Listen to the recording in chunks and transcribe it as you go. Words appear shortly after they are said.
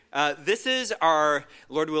This is our,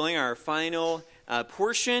 Lord willing, our final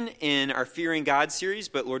portion in our Fearing God series,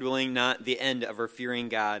 but Lord willing, not the end of our Fearing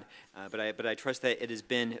God. But I trust that it has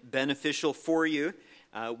been beneficial for you.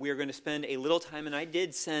 We are going to spend a little time, and I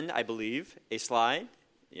did send, I believe, a slide.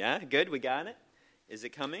 Yeah, good, we got it. Is it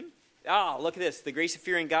coming? Oh, look at this, the Grace of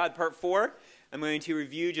Fearing God, Part 4. I'm going to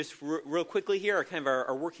review just real quickly here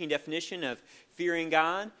our working definition of fearing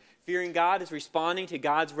God. Fearing God is responding to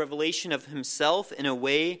God's revelation of himself in a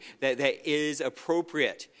way that is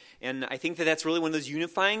appropriate. And I think that that's really one of those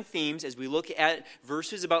unifying themes as we look at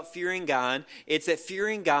verses about fearing God. It's that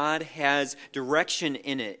fearing God has direction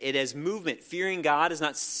in it. It has movement. Fearing God is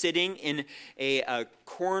not sitting in a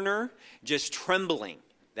corner just trembling.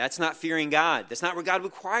 That's not fearing God. That's not what God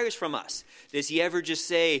requires from us. Does he ever just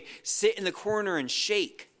say, sit in the corner and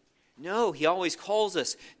shake? No, he always calls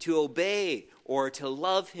us to obey or to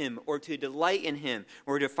love him or to delight in him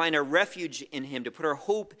or to find our refuge in him, to put our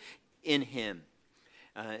hope in him.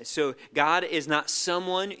 So God is not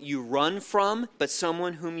someone you run from, but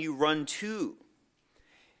someone whom you run to.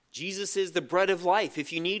 Jesus is the bread of life.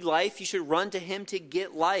 If you need life, you should run to him to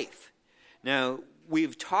get life. Now,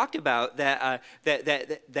 we've talked about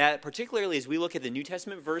that particularly as we look at the New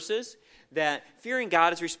Testament verses, that fearing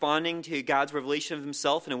God is responding to God's revelation of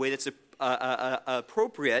himself in a way that's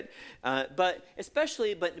appropriate, but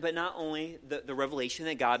not only the revelation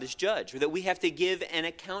that God is judge, or that we have to give an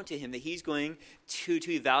account to him, that he's going to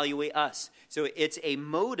evaluate us. So it's a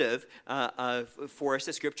motive for us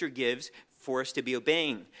that Scripture gives for us to be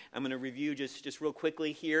obeying. I'm going to review just real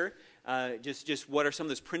quickly here, just what are some of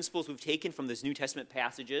those principles we've taken from those New Testament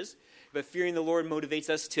passages. But fearing the Lord motivates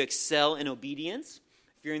us to excel in obedience.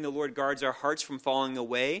 Fearing the Lord guards our hearts from falling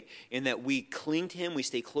away, in that we cling to him, we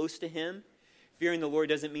stay close to him. Fearing the Lord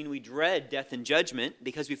doesn't mean we dread death and judgment.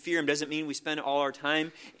 Because we fear him doesn't mean we spend all our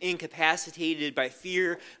time incapacitated by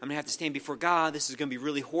fear. I'm going to have to stand before God. This is going to be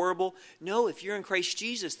really horrible. No, if you're in Christ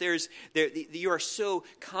Jesus, you are so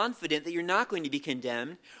confident that you're not going to be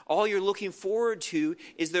condemned. All you're looking forward to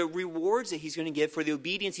is the rewards that he's going to give for the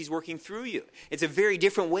obedience he's working through you. It's a very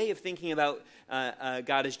different way of thinking about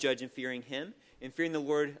God as judge and fearing him. And fearing the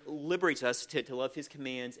Lord liberates us to love his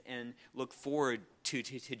commands and look forward to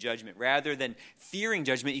judgment. Rather than fearing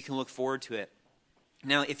judgment, you can look forward to it.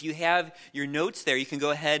 Now, if you have your notes there, you can go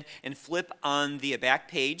ahead and flip on the back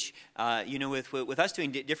page. With us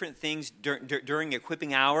doing different things during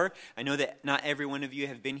equipping hour, I know that not every one of you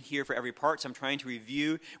have been here for every part, so I'm trying to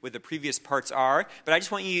review what the previous parts are. But I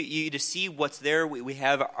just want you to see what's there. We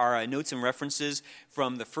have our notes and references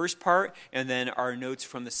from the first part, and then our notes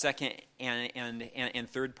from the second and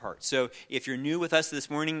third part. So if you're new with us this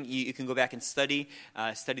morning, you can go back and study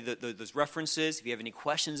those references. If you have any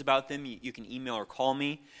questions about them, you can email or call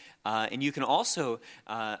me. And you can also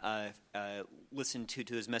listen to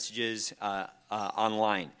those messages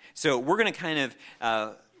online. So we're going to kind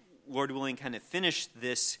of, Lord willing, kind of finish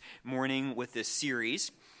this morning with this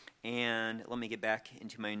series. And let me get back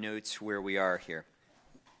into my notes where we are here.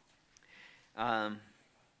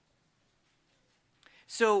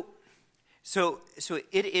 So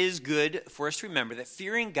it is good for us to remember that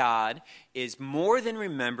fearing God is more than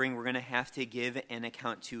remembering we're going to have to give an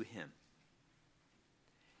account to him.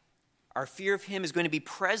 Our fear of him is going to be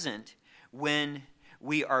present when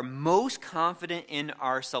we are most confident in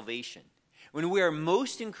our salvation, when we are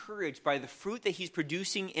most encouraged by the fruit that he's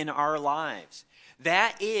producing in our lives.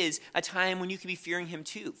 That is a time when you can be fearing him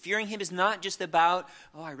too. Fearing him is not just about,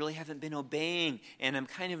 I really haven't been obeying and I'm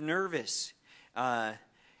kind of nervous.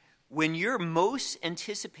 When you're most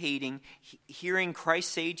anticipating hearing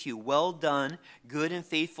Christ say to you, well done, good and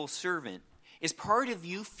faithful servant, is part of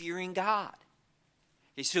you fearing God.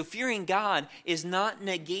 Okay, so fearing God is not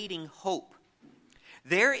negating hope.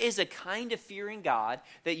 There is a kind of fearing God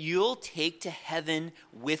that you'll take to heaven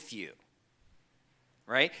with you.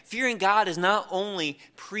 Right? Fearing God is not only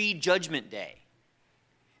pre-judgment day.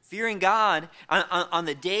 Fearing God on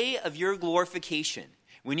the day of your glorification,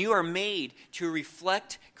 when you are made to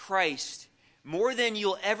reflect Christ more than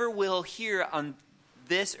you'll ever will here on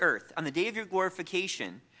this earth, on the day of your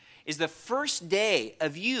glorification, is the first day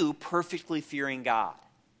of you perfectly fearing God.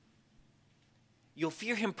 You'll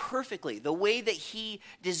fear him perfectly, the way that he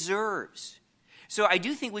deserves. So I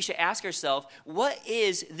do think we should ask ourselves, what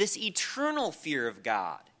is this eternal fear of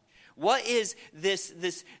God? What is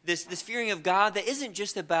this fearing of God that isn't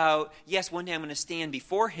just about, yes, one day I'm going to stand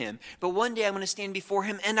before him, but one day I'm going to stand before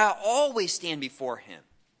him, and I'll always stand before him.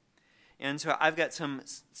 And so I've got some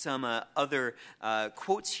other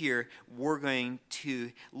quotes here we're going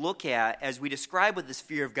to look at as we describe what this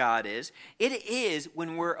fear of God is. It is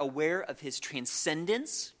when we're aware of his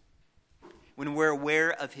transcendence, when we're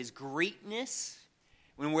aware of his greatness,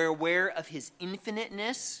 when we're aware of his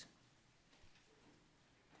infiniteness.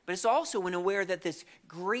 But it's also when aware that this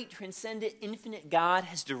great, transcendent, infinite God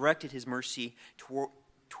has directed his mercy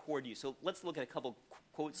toward you. So let's look at a couple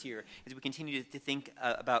quotes here as we continue to think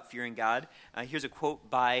about fearing God. Here's a quote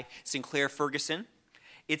by Sinclair Ferguson.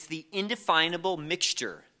 It's the indefinable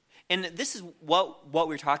mixture. And this is what we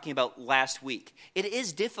were talking about last week. It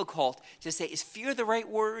is difficult to say, is fear the right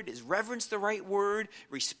word? Is reverence the right word?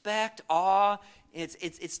 Respect, awe?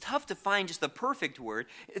 It's tough to find just the perfect word.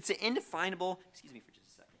 It's an indefinable, excuse me for just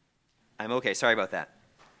a second. I'm okay, sorry about that.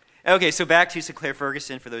 Okay, so back to Sinclair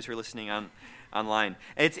Ferguson for those who are listening online.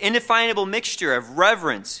 It's indefinable mixture of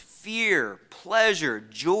reverence, fear, pleasure,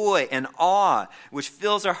 joy, and awe, which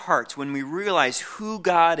fills our hearts when we realize who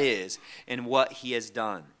God is and what he has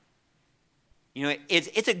done. You know,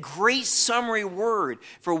 it's a great summary word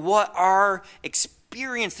for what our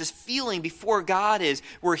experience, this feeling before God is,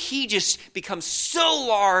 where he just becomes so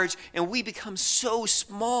large and we become so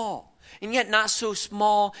small. And yet not so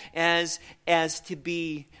small as to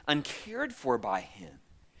be uncared for by him.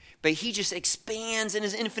 But he just expands in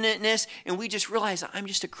his infiniteness, and we just realize, I'm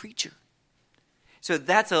just a creature. So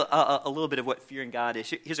that's a little bit of what fearing God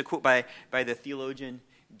is. Here's a quote by the theologian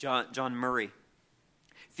John Murray.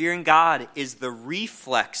 Fearing God is the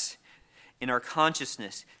reflex in our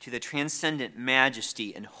consciousness to the transcendent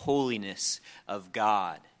majesty and holiness of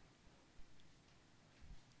God.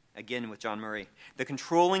 Again with John Murray. The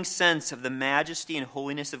controlling sense of the majesty and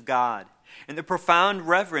holiness of God, and the profound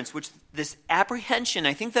reverence, which this apprehension,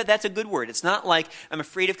 I think that's a good word. It's not like I'm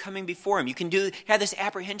afraid of coming before him. You can have this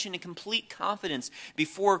apprehension and complete confidence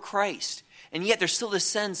before Christ. And yet there's still this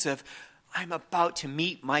sense of, I'm about to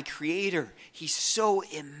meet my Creator. He's so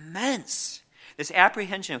immense. This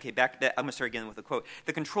apprehension, okay, back to that, I'm going to start again with a quote.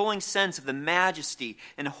 The controlling sense of the majesty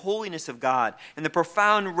and holiness of God, and the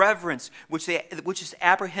profound reverence which this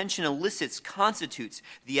apprehension elicits constitutes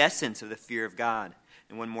the essence of the fear of God.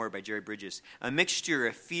 And one more by Jerry Bridges. A mixture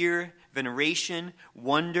of fear, veneration,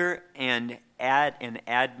 wonder, and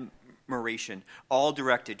admiration, all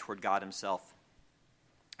directed toward God himself.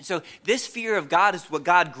 So this fear of God is what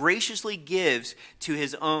God graciously gives to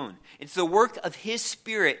his own. It's the work of his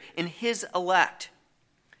Spirit in his elect.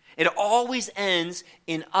 It always ends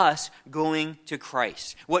in us going to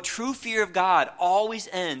Christ. What true fear of God always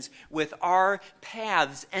ends with our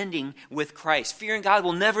paths ending with Christ. Fearing God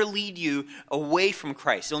will never lead you away from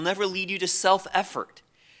Christ. It'll never lead you to self-effort.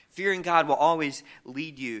 Fearing God will always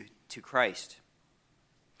lead you to Christ.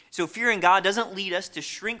 So fearing God doesn't lead us to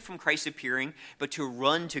shrink from Christ's appearing, but to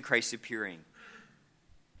run to Christ's appearing.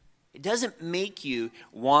 It doesn't make you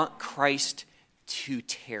want Christ to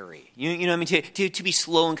tarry. You know what I mean? To be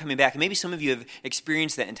slow in coming back. And maybe some of you have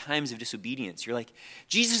experienced that in times of disobedience. You're like,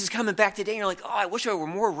 Jesus is coming back today. And you're like, oh, I wish I were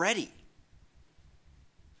more ready.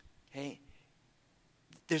 Okay?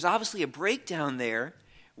 There's obviously a breakdown there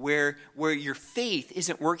where your faith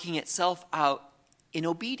isn't working itself out in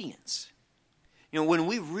obedience. You know, when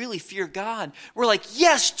we really fear God, we're like,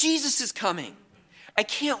 yes, Jesus is coming. I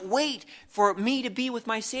can't wait for me to be with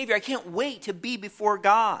my Savior. I can't wait to be before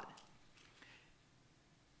God.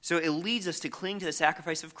 So it leads us to cling to the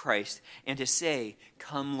sacrifice of Christ and to say,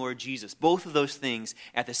 come, Lord Jesus. Both of those things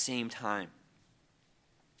at the same time.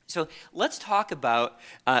 So let's talk about,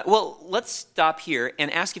 let's stop here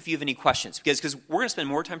and ask if you have any questions, because we're going to spend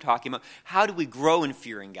more time talking about how do we grow in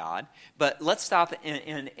fearing God. But let's stop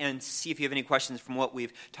and see if you have any questions from what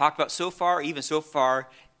we've talked about so far, even so far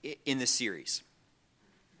in this series.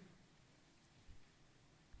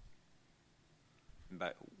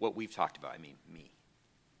 But what we've talked about, I mean me.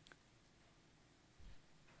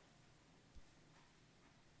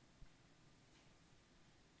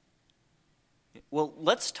 Well,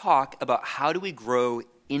 let's talk about how do we grow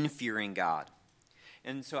in fearing God.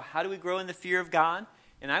 And so how do we grow in the fear of God?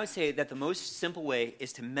 And I would say that the most simple way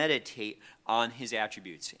is to meditate on his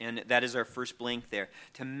attributes. And that is our first blank there,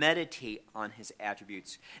 to meditate on his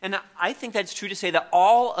attributes. And I think that's true to say that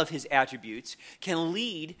all of his attributes can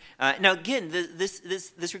lead. Now again,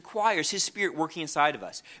 this requires his Spirit working inside of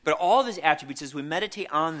us. But all of his attributes, as we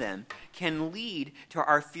meditate on them, can lead to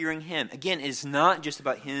our fearing him. Again, it's not just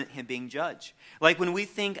about him being judge. Like when we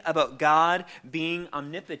think about God being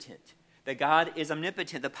omnipotent, that God is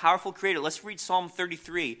omnipotent, the powerful creator. Let's read Psalm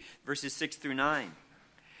 33, verses 6 through 9.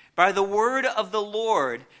 By the word of the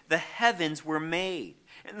Lord, the heavens were made,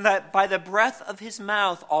 and that by the breath of his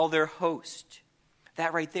mouth, all their host.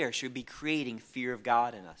 That right there should be creating fear of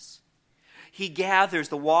God in us. He gathers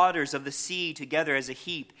the waters of the sea together as a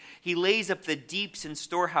heap. He lays up the deeps in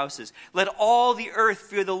storehouses. Let all the earth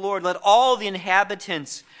fear the Lord. Let all the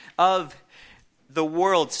inhabitants of the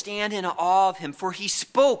world. Stand in awe of him, for he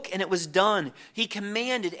spoke and it was done. He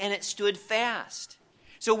commanded and it stood fast.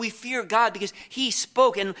 So we fear God because he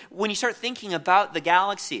spoke. And when you start thinking about the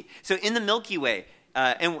galaxy, so in the Milky Way,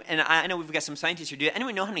 and I know we've got some scientists here. Do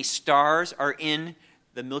anyone know how many stars are in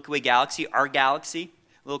the Milky Way galaxy, our galaxy,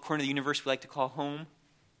 a little corner of the universe we like to call home?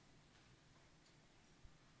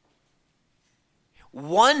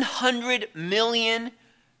 100 million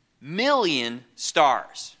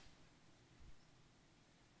stars.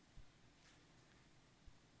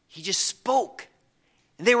 He just spoke,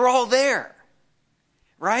 and they were all there,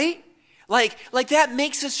 right? Like that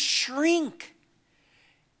makes us shrink.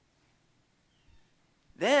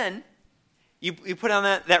 Then you put on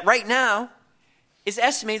that right now, it's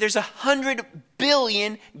estimated there's 100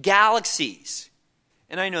 billion galaxies.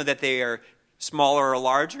 And I know that they are smaller or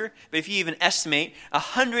larger, but if you even estimate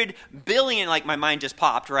 100 billion, like my mind just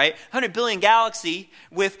popped, right? 100 billion galaxy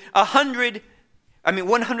with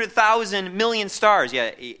 100,000 million stars.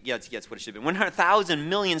 Yeah, that's what it should have been. 100,000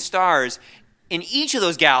 million stars in each of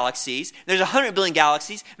those galaxies. There's 100 billion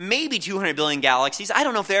galaxies, maybe 200 billion galaxies. I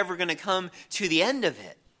don't know if they're ever going to come to the end of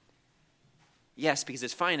it. Yes, because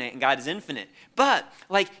it's finite and God is infinite. But,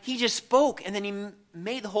 he just spoke and then he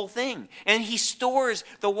made the whole thing. And he stores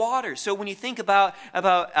the water. So when you think about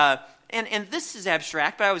and this is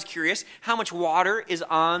abstract, but I was curious, how much water is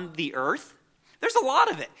on the earth? There's a lot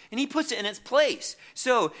of it. And he puts it in its place.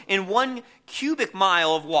 So in 1 cubic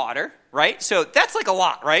mile of water, right? So that's a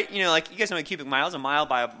lot, right? You guys know what a cubic mile is, a mile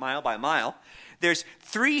by a mile by a mile. There's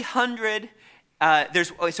 300...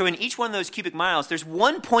 so in each one of those cubic miles, there's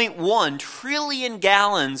 1.1 trillion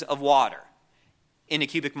gallons of water in a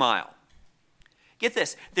cubic mile. Get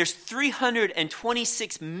this, there's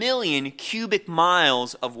 326 million cubic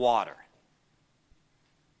miles of water.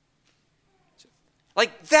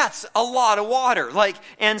 That's a lot of water.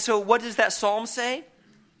 And so what does that psalm say?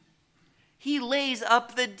 He lays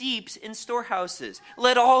up the deeps in storehouses.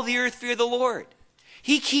 Let all the earth fear the Lord.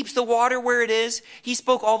 He keeps the water where it is. He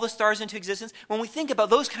spoke all the stars into existence. When we think about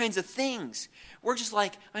those kinds of things, we're just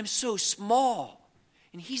I'm so small,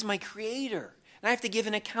 and he's my creator, and I have to give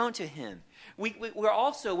an account to him. We're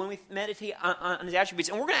also, when we meditate on his attributes,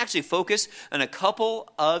 and we're going to actually focus on a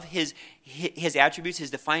couple of his attributes, his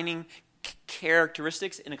defining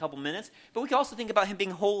characteristics in a couple minutes, but we can also think about him being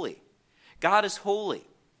holy. God is holy.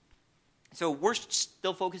 So we're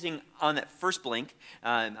still focusing on that first blink,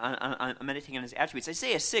 on meditating on his attributes.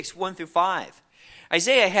 Isaiah 6, 1 through 5.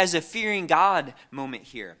 Isaiah has a fearing God moment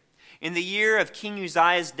here. In the year of King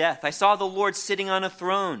Uzziah's death, I saw the Lord sitting on a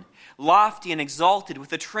throne, lofty and exalted, with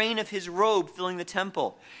the train of his robe filling the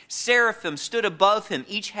temple. Seraphim stood above him,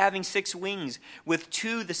 each having 6 wings. With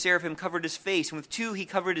 2 the seraphim covered his face, and with 2 he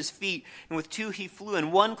covered his feet, and with 2 he flew.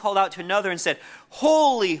 And one called out to another and said,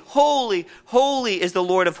 Holy, holy, holy is the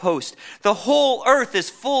Lord of hosts. The whole earth is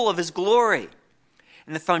full of his glory.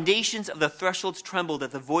 And the foundations of the thresholds trembled at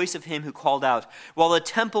the voice of him who called out, while the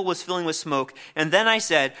temple was filling with smoke. And then I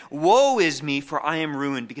said, Woe is me, for I am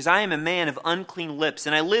ruined, because I am a man of unclean lips,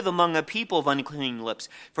 and I live among a people of unclean lips,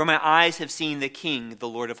 for my eyes have seen the King, the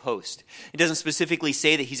Lord of hosts. It doesn't specifically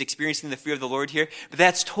say that he's experiencing the fear of the Lord here, but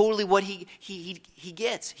that's totally what he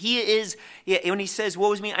gets. He is, when he says,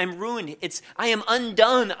 Woe is me, I'm ruined. It's, I am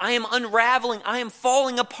undone, I am unraveling, I am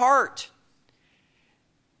falling apart.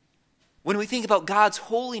 When we think about God's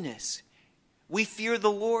holiness, we fear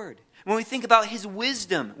the Lord. When we think about his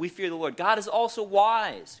wisdom, we fear the Lord. God is also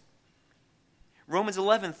wise. Romans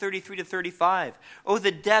 11, 33 to 35. Oh,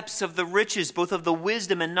 the depths of the riches, both of the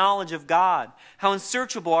wisdom and knowledge of God. How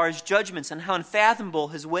unsearchable are his judgments and how unfathomable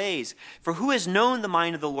his ways. For who has known the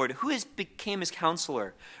mind of the Lord? Who has become his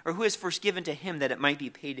counselor? Or who has first given to him that it might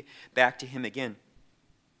be paid back to him again?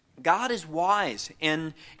 God is wise,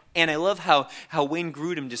 and I love how Wayne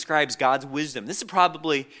Grudem describes God's wisdom. This is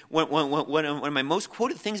probably one of my most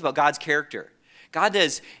quoted things about God's character. God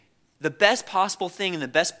does the best possible thing in the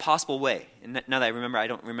best possible way. And now that I remember, I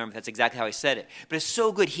don't remember if that's exactly how I said it. But it's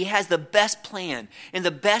so good. He has the best plan and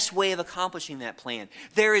the best way of accomplishing that plan.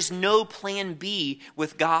 There is no plan B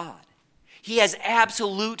with God. He has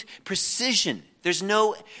absolute precision. There's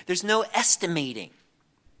no estimating.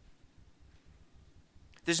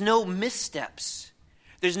 There's no missteps.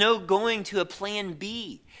 There's no going to a plan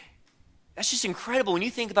B. That's just incredible when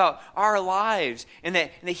you think about our lives and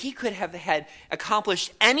that he could have had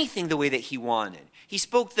accomplished anything the way that he wanted. He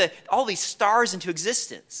spoke all these stars into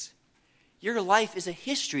existence. Your life is a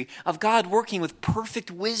history of God working with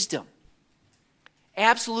perfect wisdom,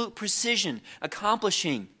 absolute precision,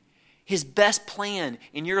 accomplishing his best plan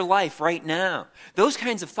in your life right now. Those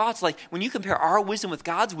kinds of thoughts, like when you compare our wisdom with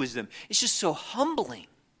God's wisdom, it's just so humbling.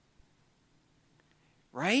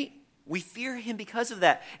 right? We fear him because of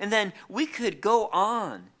that. And then we could go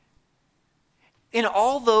on. In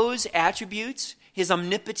all those attributes, his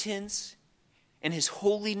omnipotence and his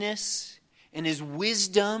holiness and his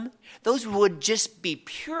wisdom, those would just be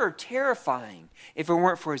pure terrifying if it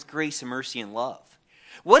weren't for his grace and mercy and love.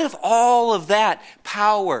 What if all of that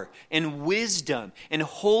power and wisdom and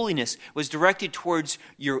holiness was directed towards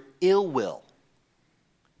your ill will,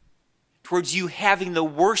 towards you having the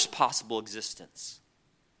worst possible existence?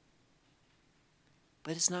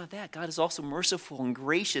 But it's not that. God is also merciful and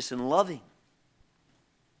gracious and loving.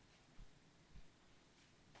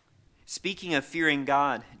 Speaking of fearing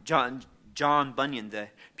God, John Bunyan, the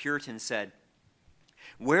Puritan, said,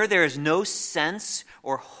 "Where there is no sense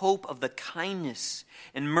or hope of the kindness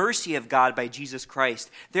and mercy of God by Jesus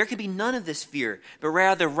Christ, there can be none of this fear, but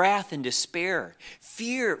rather wrath and despair."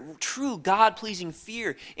 Fear, true God-pleasing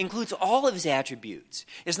fear, includes all of his attributes.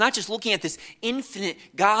 It's not just looking at this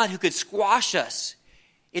infinite God who could squash us.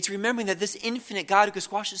 It's remembering that this infinite God who could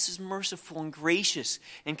squash us is merciful and gracious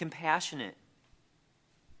and compassionate.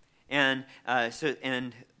 And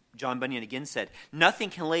John Bunyan again said, "Nothing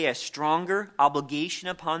can lay a stronger obligation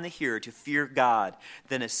upon the hearer to fear God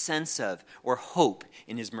than a sense of or hope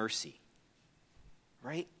in his mercy."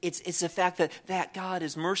 Right? It's the fact that God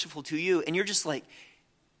is merciful to you, and you're just like,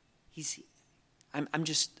 I'm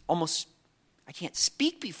just almost, I can't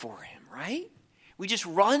speak before him, right? We just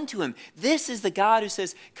run to him. This is the God who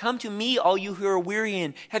says, "Come to me, all you who are weary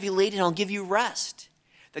and heavy laden, and I'll give you rest."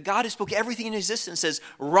 The God who spoke everything in existence says,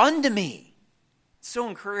 "Run to me." It's so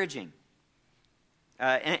encouraging.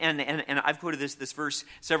 And I've quoted this verse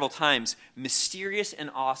several times. Mysterious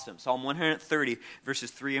and awesome. Psalm 130,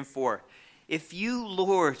 verses 3 and 4. "If you,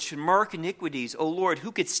 Lord, should mark iniquities, O Lord,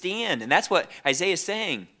 who could stand?" And that's what Isaiah is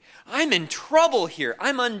saying. I'm in trouble here.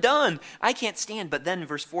 I'm undone. I can't stand. But then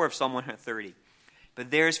verse 4 of Psalm 130.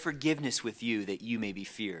 "But there is forgiveness with you that you may be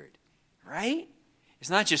feared." Right? It's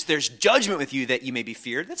not just there's judgment with you that you may be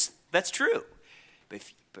feared. That's true.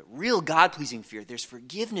 But real God-pleasing fear, there's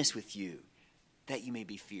forgiveness with you that you may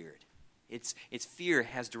be feared. Its fear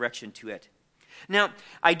has direction to it. Now,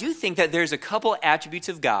 I do think that there's a couple attributes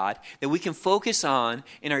of God that we can focus on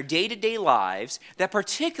in our day-to-day lives that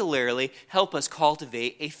particularly help us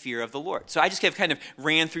cultivate a fear of the Lord. So I just kind of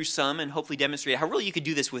ran through some and hopefully demonstrated how really you could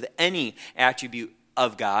do this with any attribute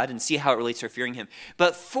of God and see how it relates to our fearing him.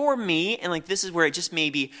 But for me, and this is where it just may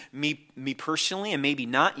be me personally and maybe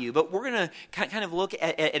not you, but we're going to kind of look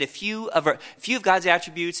at a few of God's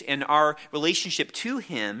attributes and our relationship to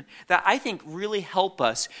him that I think really help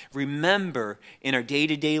us remember in our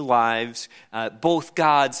day-to-day lives both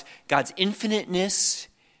God's infiniteness,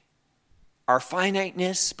 our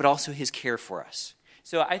finiteness, but also his care for us.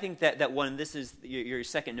 So I think that one, this is your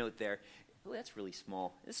second note there. Oh, that's really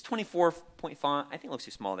small. It's 24-point font. I think it looks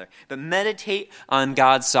too small there. But meditate on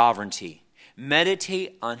God's sovereignty.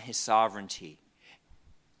 Meditate on his sovereignty.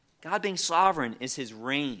 God being sovereign is his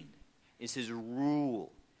reign, is his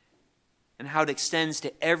rule, and how it extends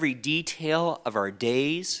to every detail of our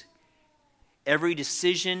days, every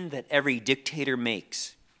decision that every dictator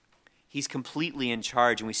makes. He's completely in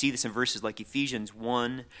charge, and we see this in verses like Ephesians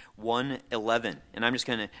 1:11. And I've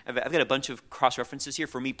got a bunch of cross-references here.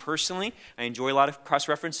 For me personally, I enjoy a lot of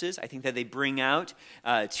cross-references. I think that they bring out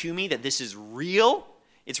to me that this is real.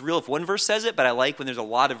 It's real if one verse says it, but I like when there's a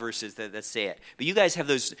lot of verses that say it. But you guys have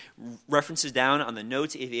those references down on the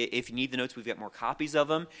notes. If you need the notes, we've got more copies of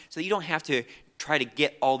them. So you don't have to try to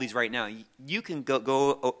get all these right now. You can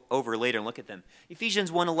go over later and look at them.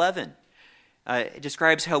 Ephesians 1:11. It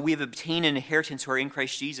describes how we have obtained an inheritance who are in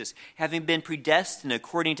Christ Jesus, having been predestined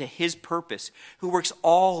according to his purpose, who works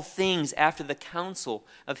all things after the counsel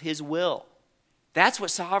of his will. That's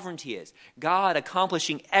what sovereignty is. God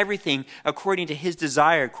accomplishing everything according to his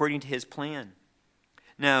desire, according to his plan.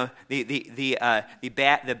 Now,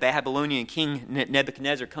 the Babylonian king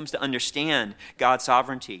Nebuchadnezzar comes to understand God's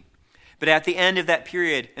sovereignty. But at the end of that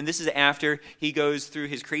period, and this is after he goes through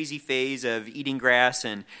his crazy phase of eating grass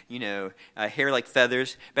and, hair like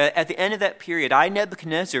feathers. But at the end of that period, I,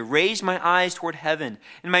 Nebuchadnezzar, raised my eyes toward heaven,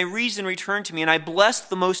 and my reason returned to me, and I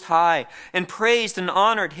blessed the Most High, and praised and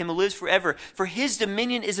honored him who lives forever. For his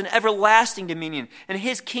dominion is an everlasting dominion, and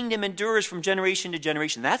his kingdom endures from generation to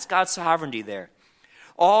generation. That's God's sovereignty there.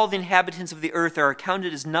 All the inhabitants of the earth are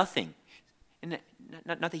accounted as nothing. And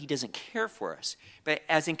not that he doesn't care for us, but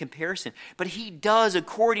as in comparison. But he does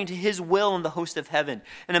according to his will in the host of heaven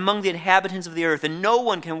and among the inhabitants of the earth. And no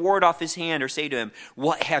one can ward off his hand or say to him,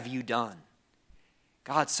 "What have you done?"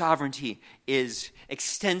 God's sovereignty is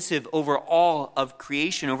extensive over all of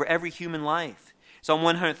creation, over every human life. Psalm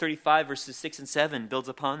 135, verses 6 and 7 builds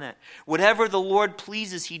upon that. Whatever the Lord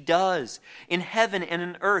pleases, he does, in heaven and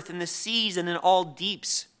in earth, in the seas and in all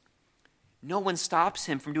deeps. No one stops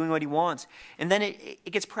him from doing what he wants. And then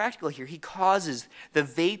it gets practical here. He causes the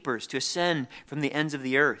vapors to ascend from the ends of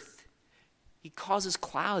the earth. He causes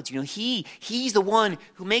clouds. He's the one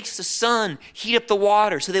who makes the sun heat up the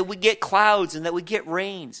water so that we get clouds and that we get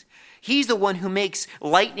rains. He's the one who makes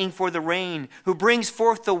lightning for the rain, who brings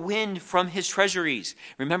forth the wind from his treasuries.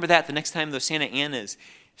 Remember that the next time those Santa Anas,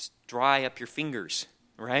 dry up your fingers,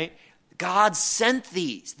 right? God sent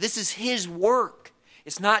these. This is his work.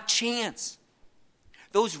 It's not chance.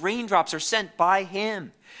 Those raindrops are sent by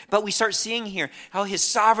him. But we start seeing here how his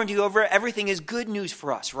sovereignty over everything is good news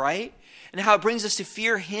for us, right? And how it brings us to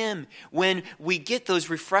fear him when we get those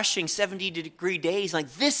refreshing 70-degree days.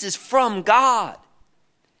 Like, this is from God.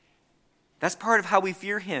 That's part of how we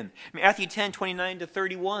fear him. Matthew 10,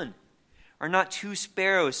 29-31. Are not 2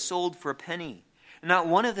 sparrows sold for a penny? And not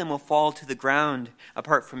one of them will fall to the ground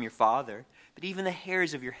apart from your Father. But even the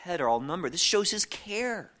hairs of your head are all numbered. This shows his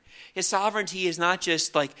care. His sovereignty is not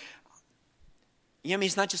just like,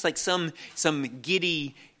 it's not just like some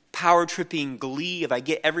giddy, power-tripping glee if I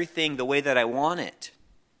get everything the way that I want it.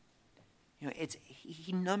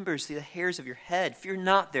 He numbers the hairs of your head. Fear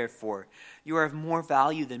not, therefore. You are of more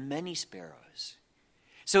value than many sparrows.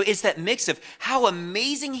 So it's that mix of how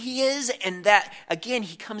amazing he is and that, again,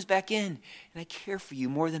 he comes back in. And I care for you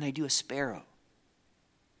more than I do a sparrow.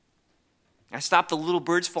 I stop the little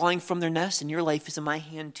birds falling from their nest, and your life is in my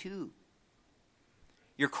hand too.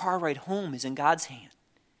 Your car ride home is in God's hand.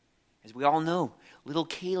 As we all know, little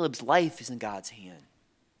Caleb's life is in God's hand.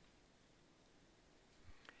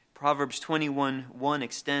 Proverbs 21:1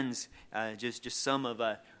 extends just some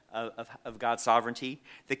of God's sovereignty.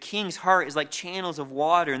 The king's heart is like channels of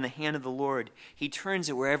water in the hand of the Lord. He turns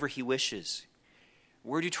it wherever he wishes.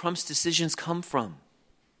 Where do Trump's decisions come from?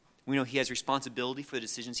 We know he has responsibility for the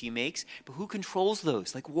decisions he makes, but who controls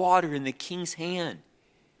those? Like water in the king's hand.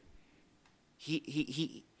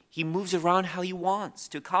 He moves around how he wants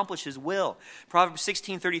to accomplish his will. Proverbs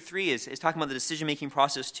 16:33 is talking about the decision-making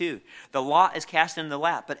process too. The lot is cast into the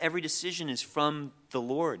lap, but every decision is from the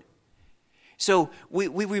Lord. So we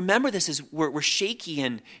remember this as we're shaky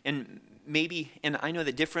and maybe, and I know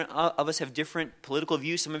that different of us have different political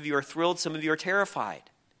views. Some of you are thrilled, some of you are terrified.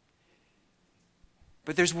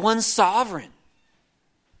 But there's one sovereign.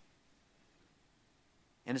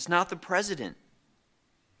 And it's not the president.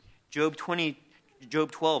 Job 12,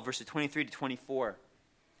 verses 23-24.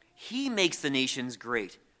 He makes the nations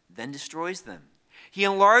great, then destroys them. He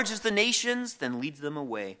enlarges the nations, then leads them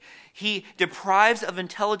away. He deprives of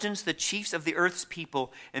intelligence the chiefs of the earth's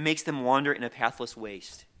people and makes them wander in a pathless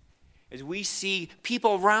waste. As we see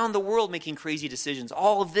people around the world making crazy decisions,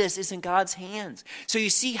 all of this is in God's hands. So you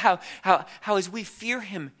see how as we fear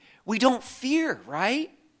him, we don't fear,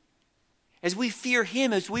 right? As we fear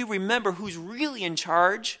him, as we remember who's really in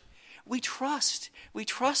charge, we trust. We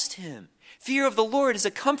trust him. Fear of the Lord is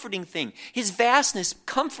a comforting thing. His vastness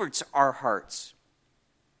comforts our hearts.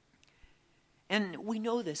 And we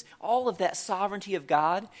know this. All of that sovereignty of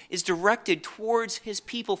God is directed towards his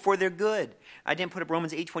people for their good. I didn't put up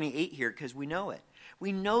Romans 8:28 here because we know it.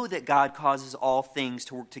 We know that God causes all things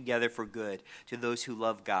to work together for good to those who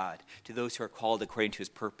love God, to those who are called according to his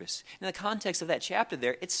purpose. In the context of that chapter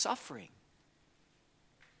there, it's suffering.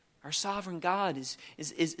 Our sovereign God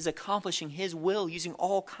is accomplishing his will using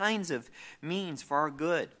all kinds of means for our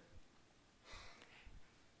good.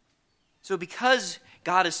 So because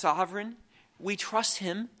God is sovereign, we trust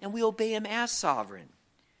him and we obey him as sovereign.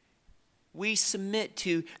 We submit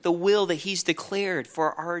to the will that he's declared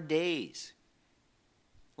for our days.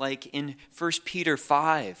 Like in 1 Peter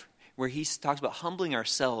 5, where he talks about humbling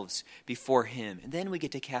ourselves before him. And then we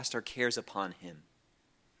get to cast our cares upon him.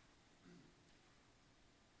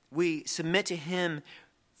 We submit to him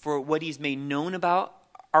for what he's made known about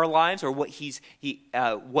our lives, or what he's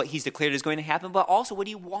declared is going to happen, but also what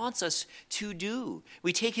he wants us to do.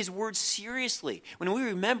 We take his word seriously. When we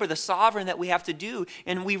remember the sovereign that we have to do,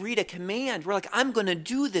 and we read a command, we're like, I'm going to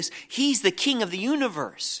do this. He's the king of the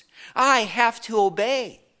universe. I have to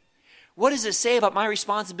obey. What does it say about my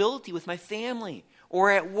responsibility with my family,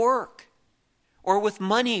 or at work, or with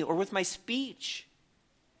money, or with my speech?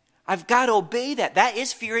 I've got to obey that. That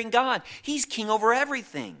is fearing God. He's king over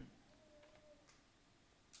everything.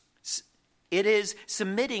 It is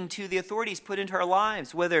submitting to the authorities put into our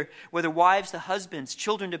lives, whether wives to husbands,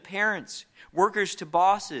 children to parents, workers to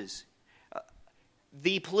bosses,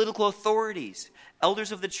 the political authorities,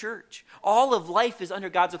 elders of the church. All of life is under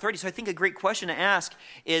God's authority. So I think a great question to ask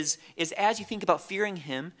is as you think about fearing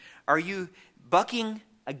him, are you bucking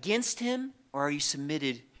against him, or are you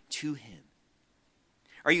submitted to him?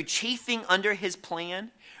 Are you chafing under his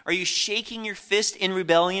plan? Are you shaking your fist in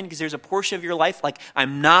rebellion because there's a portion of your life like,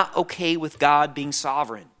 I'm not okay with God being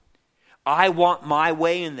sovereign. I want my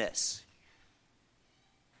way in this.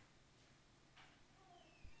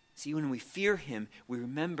 See, when we fear him, we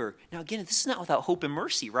remember. Now again, this is not without hope and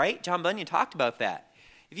mercy, right? John Bunyan talked about that.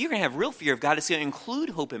 If you're going to have real fear of God, it's going to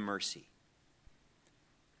include hope and mercy.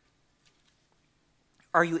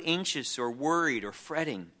 Are you anxious or worried or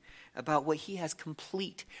fretting about what he has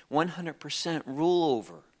complete 100% rule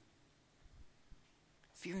over?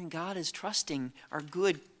 Fearing God is trusting our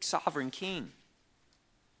good sovereign King.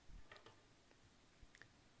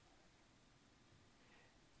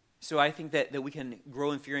 So I think that we can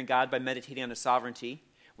grow in fearing God by meditating on his sovereignty.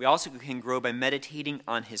 We also can grow by meditating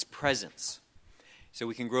on his presence. So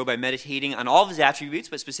we can grow by meditating on all of his attributes,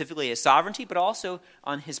 but specifically his sovereignty, but also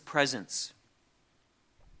on his presence.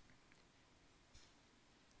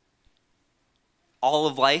 All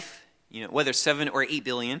of life, whether 7 or 8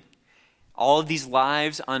 billion, all of these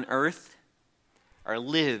lives on earth are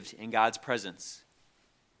lived in God's presence.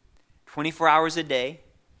 24 hours a day,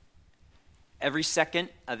 every second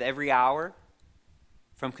of every hour,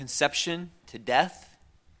 from conception to death,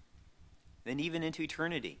 then even into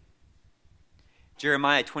eternity.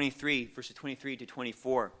 Jeremiah 23, verses 23 to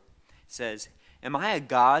 24 says, Am I a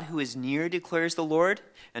God who is near, declares the Lord,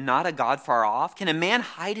 and not a God far off? Can a man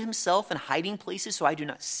hide himself in hiding places so I do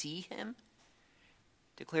not see him?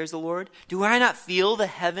 Declares the Lord. Do I not fill the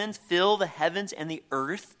heavens and the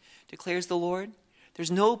earth, declares the Lord? There's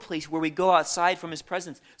no place where we go outside from his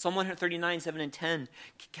presence. Psalm 139, 7 and 10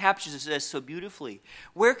 captures this so beautifully.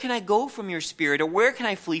 Where can I go from your spirit, or where can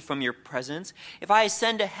I flee from your presence? If I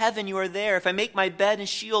ascend to heaven, you are there. If I make my bed in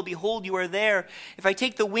Sheol, behold, you are there. If I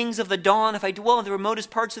take the wings of the dawn, if I dwell in the remotest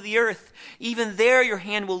parts of the earth, even there your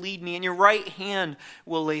hand will lead me, and your right hand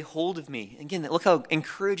will lay hold of me. Again, look how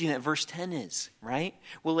encouraging that verse 10 is, right?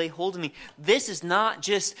 Will lay hold of me. This is not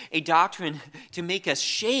just a doctrine to make us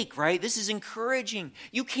shake, right? This is encouraging.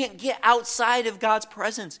 You can't get outside of God's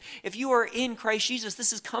presence. If you are in Christ Jesus,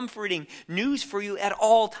 this is comforting news for you at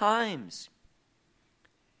all times.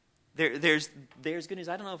 There's good news.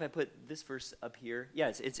 I don't know if I put this verse up here.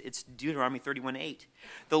 Yeah, it's Deuteronomy 31:8.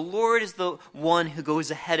 The Lord is the one who goes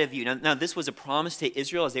ahead of you. Now this was a promise to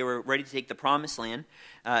Israel as they were ready to take the promised land.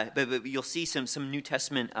 But you'll see some New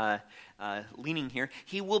Testament leaning here.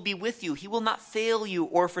 He will be with you. He will not fail you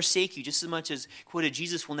or forsake you. Just as much as quoted,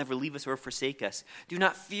 Jesus will never leave us or forsake us. Do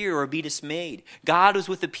not fear or be dismayed. God was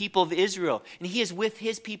with the people of Israel, and he is with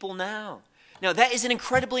his people now. Now, that is an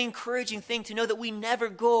incredibly encouraging thing to know that we never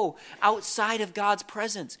go outside of God's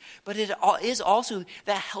presence. But it is also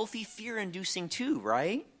that healthy fear-inducing too,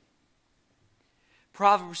 right?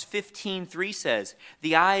 Proverbs 15:3 says,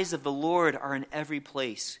 The eyes of the Lord are in every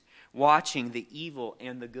place, watching the evil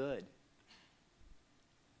and the good.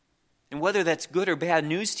 And whether that's good or bad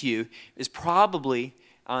news to you is probably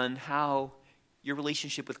on how your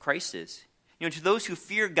relationship with Christ is. To those who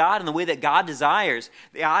fear God in the way that God desires,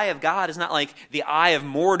 the eye of God is not like the eye of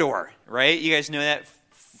Mordor, right? You guys know that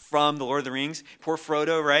from The Lord of the Rings. Poor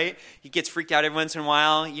Frodo, right? He gets freaked out every once in a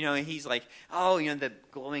while. He's like, the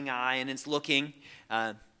glowing eye, and it's looking.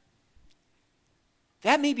 That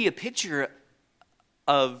may be a picture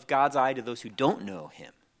of God's eye to those who don't know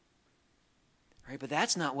him. Right? But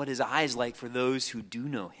that's not what his eye is like for those who do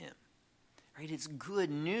know him. Right? It's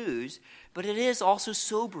good news, but it is also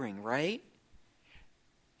sobering, right?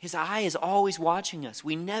 His eye is always watching us.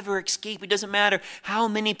 We never escape. It doesn't matter how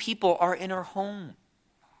many people are in our home.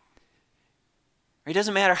 It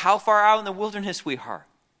doesn't matter how far out in the wilderness we are.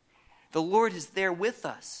 The Lord is there with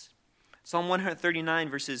us. Psalm 139,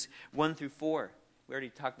 verses 1 through 4. We already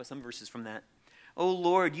talked about some verses from that. O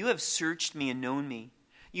Lord, you have searched me and known me.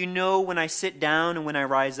 You know when I sit down and when I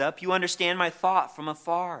rise up. You understand my thought from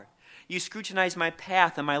afar. You scrutinize my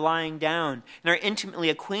path and my lying down, and are intimately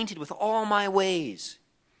acquainted with all my ways.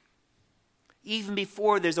 Even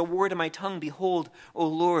before there's a word on my tongue, behold, O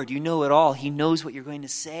Lord, you know it all. He knows what you're going to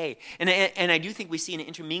say. And I do think we see an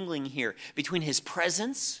intermingling here between his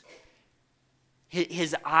presence,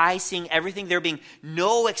 his eye seeing everything, there being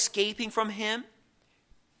no escaping from him,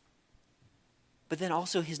 but then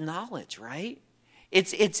also his knowledge, right?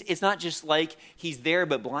 It's not just like he's there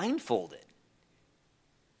but blindfolded.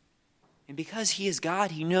 And because he is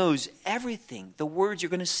God, he knows everything, the words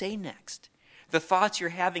you're going to say next, the thoughts you're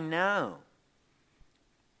having now.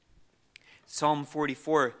 Psalm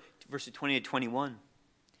 44, verses 20 to 21.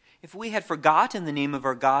 If we had forgotten the name of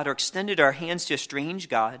our God or extended our hands to a strange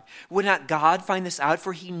God, would not God find this out?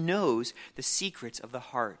 For he knows the secrets of the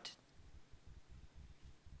heart.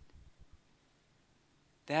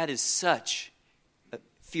 That is such a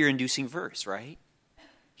fear-inducing verse, right?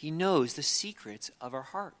 He knows the secrets of our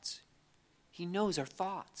hearts. He knows our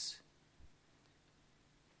thoughts.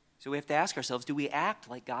 So we have to ask ourselves, do we act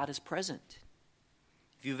like God is present?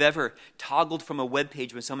 If you've ever toggled from a web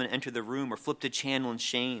page when someone entered the room, or flipped a channel in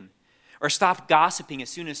shame, or stopped gossiping as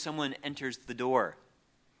soon as someone enters the door,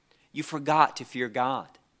 you forgot to fear God.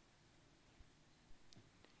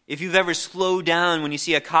 If you've ever slowed down when you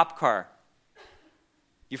see a cop car,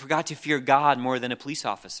 you forgot to fear God more than a police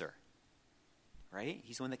officer. Right?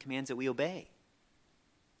 He's the one that commands that we obey.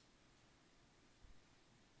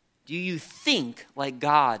 Do you think like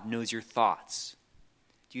God knows your thoughts?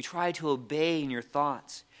 Do you try to obey in your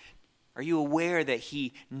thoughts? Are you aware that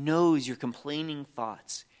he knows your complaining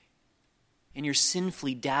thoughts, and your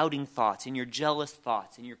sinfully doubting thoughts, and your jealous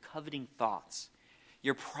thoughts, and your coveting thoughts,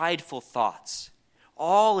 your prideful thoughts?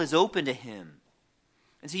 All is open to him.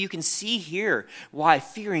 And so you can see here why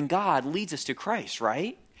fearing God leads us to Christ,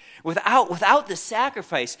 right? Without the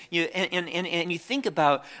sacrifice, and you think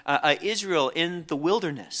about Israel in the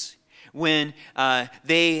wilderness, when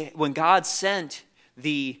God sent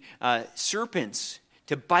the serpents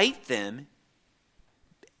to bite them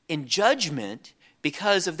in judgment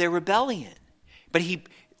because of their rebellion. But he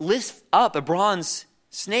lifts up a bronze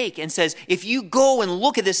snake and says, if you go and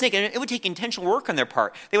look at this snake, and it would take intentional work on their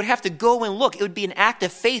part. They would have to go and look. It would be an act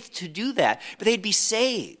of faith to do that, but they'd be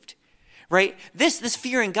saved. Right? This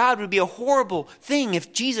fearing God would be a horrible thing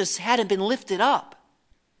if Jesus hadn't been lifted up.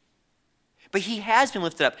 But he has been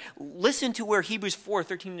lifted up. Listen to where Hebrews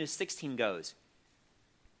 4:13-16 goes.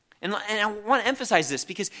 And I want to emphasize this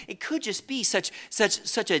because it could just be such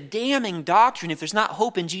a damning doctrine if there's not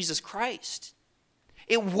hope in Jesus Christ.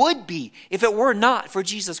 It would be if it were not for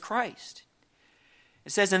Jesus Christ.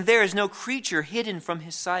 It says, and there is no creature hidden from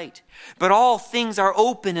his sight, but all things are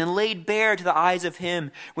open and laid bare to the eyes of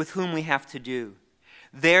him with whom we have to do.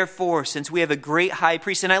 Therefore, since we have a great high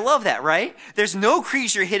priest, and I love that, right? There's no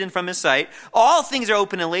creature hidden from his sight. All things are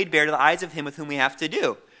open and laid bare to the eyes of him with whom we have to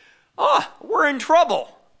do. Oh, we're in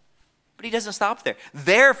trouble. But he doesn't stop there.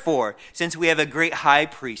 Therefore, since we have a great high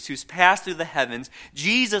priest who's passed through the heavens,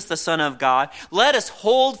 Jesus, the Son of God, let us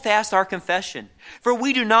hold fast our confession. For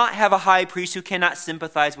we do not have a high priest who cannot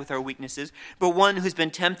sympathize with our weaknesses, but one who's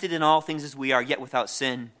been tempted in all things as we are, yet without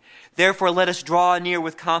sin. Therefore, let us draw near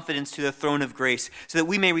with confidence to the throne of grace, so that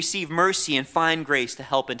we may receive mercy and find grace to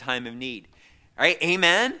help in time of need. All right,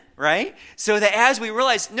 amen? Right? So that as we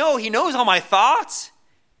realize, no, he knows all my thoughts,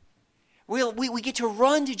 we get to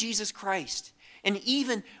run to Jesus Christ. And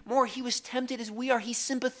even more, he was tempted as we are. He's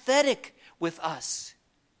sympathetic with us.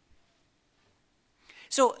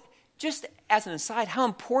 So, just as an aside, how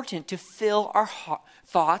important to fill our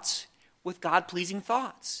thoughts with God-pleasing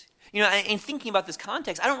thoughts. You know, and thinking about this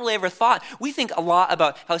context, I don't really ever thought, we think a lot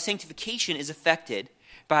about how sanctification is affected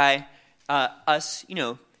by us,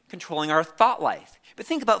 controlling our thought life. But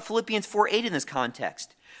think about Philippians 4:8 in this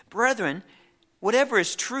context. Brethren, whatever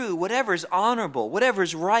is true, whatever is honorable, whatever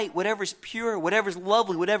is right, whatever is pure, whatever is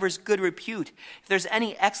lovely, whatever is good repute, if there's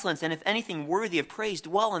any excellence and if anything worthy of praise,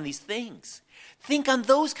 dwell on these things. Think on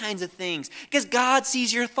those kinds of things, because God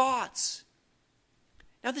sees your thoughts.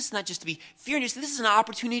 Now, this is not just to be fearing, this is an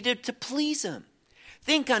opportunity to please him.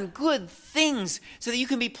 Think on good things so that you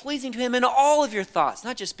can be pleasing to him in all of your thoughts,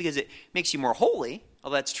 not just because it makes you more holy,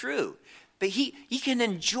 well, that's true, but he can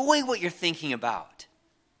enjoy what you're thinking about.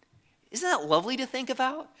 Isn't that lovely to think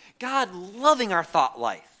about? God loving our thought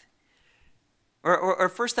life. Or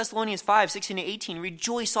 1 Thessalonians 5:16-18,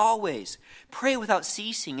 rejoice always, pray without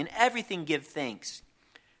ceasing, in everything give thanks.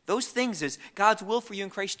 Those things is God's will for you in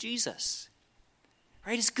Christ Jesus.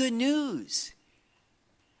 Right? It's good news.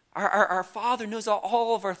 Our Father knows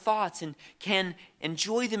all of our thoughts and can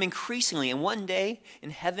enjoy them increasingly. And one day in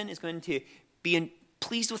heaven is going to be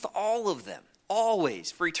pleased with all of them,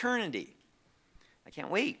 always, for eternity. I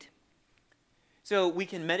can't wait. So we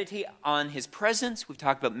can meditate on his presence. We've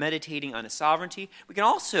talked about meditating on his sovereignty. We can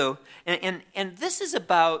also, and this is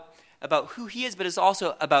about who he is, but it's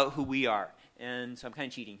also about who we are. And so I'm kind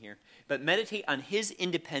of cheating here. But meditate on his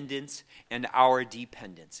independence and our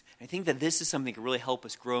dependence. I think that this is something that can really help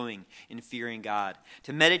us growing in fearing God.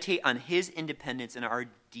 To meditate on his independence and our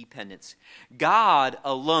dependence. God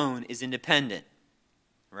alone is independent,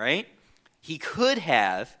 right? He could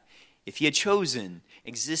have, if he had chosen,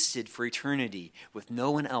 existed for eternity with no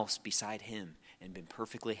one else beside him and been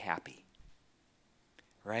perfectly happy.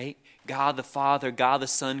 Right? God the Father, God the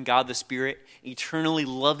Son, God the Spirit, eternally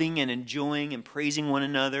loving and enjoying and praising one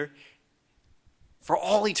another for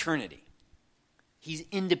all eternity. He's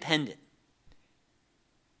independent.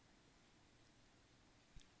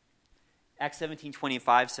 Acts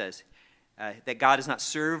 17:25 says that God is not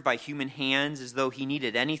served by human hands as though he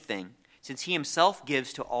needed anything, since he himself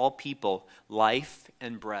gives to all people life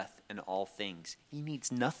and breath and all things. He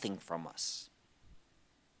needs nothing from us.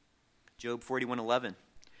 Job 41:11.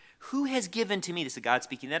 Who has given to me, this is God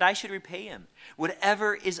speaking, that I should repay him?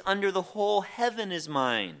 Whatever is under the whole heaven is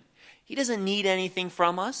mine. He doesn't need anything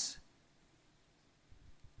from us.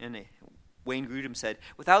 And Wayne Grudem said,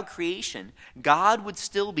 without creation, God would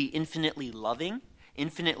still be infinitely loving,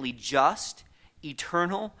 infinitely just,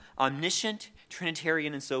 eternal, omniscient,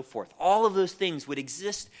 Trinitarian, and so forth. All of those things would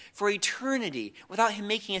exist for eternity without him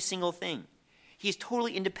making a single thing. He is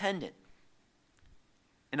totally independent.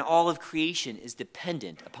 And all of creation is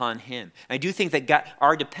dependent upon him. I do think that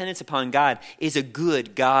our dependence upon God is a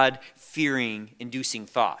good God-fearing inducing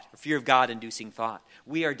thought, a fear of God inducing thought.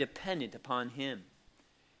 We are dependent upon him.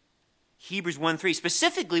 Hebrews 1:3,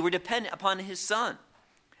 specifically, we're dependent upon his Son.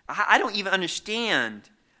 I don't even understand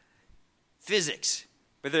physics,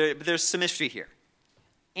 but there's some mystery here.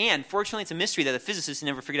 And fortunately, it's a mystery that the physicists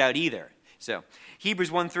never figured out either. So,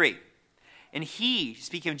 Hebrews 1:3. And he,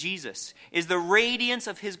 speaking of Jesus, is the radiance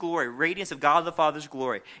of his glory, radiance of God the Father's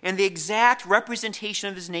glory, and the exact representation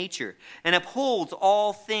of his nature, and upholds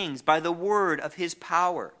all things by the word of his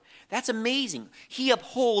power. That's amazing. He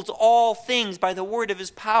upholds all things by the word of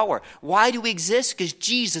his power. Why do we exist? Because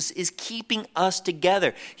Jesus is keeping us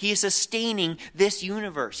together. He is sustaining this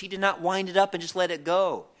universe. He did not wind it up and just let it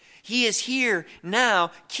go. He is here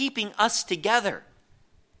now keeping us together.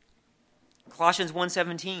 Colossians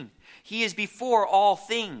 1:17. He is before all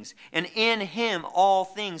things, and in him all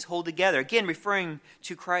things hold together. Again, referring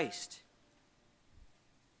to Christ.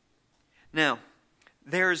 Now,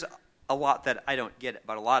 there's a lot that I don't get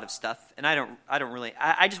about a lot of stuff, and I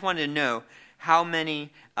just wanted to know how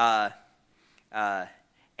many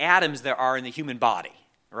atoms there are in the human body,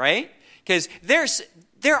 right? Because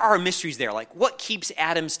there are mysteries there, like what keeps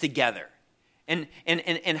atoms together, and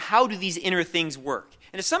how do these inner things work?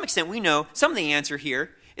 And to some extent, we know some of the answer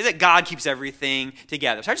here is that God keeps everything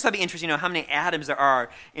together. So I just thought it'd be interesting to know how many atoms there are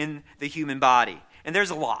in the human body. And there's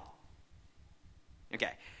a lot.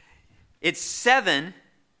 Okay. It's 7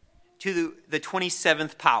 to the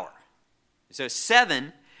 27th power. So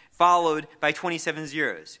 7 followed by 27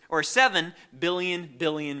 zeros. Or 7 billion,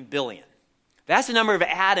 billion, billion. That's the number of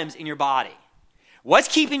atoms in your body. What's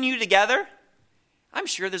keeping you together? I'm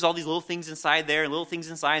sure there's all these little things inside there and little things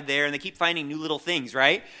inside there, and they keep finding new little things,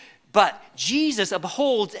 right? But Jesus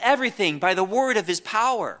upholds everything by the word of his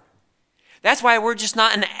power. That's why we're just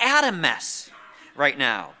not an atom mess right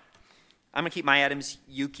now. I'm going to keep my atoms,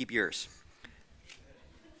 you keep yours.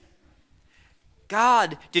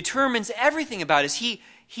 God determines everything about us.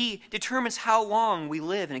 He determines how long we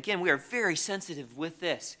live. And again, we are very sensitive with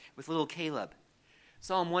this, with little Caleb.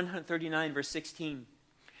 Psalm 139, verse 16.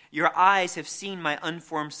 Your eyes have seen my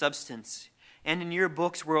unformed substance, and in your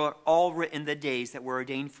books were all written the days that were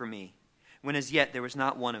ordained for me, when as yet there was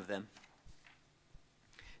not one of them.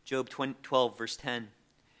 Job 12, verse 10.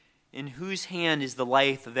 In whose hand is the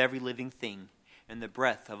life of every living thing, and the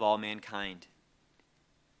breath of all mankind?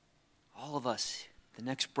 All of us, the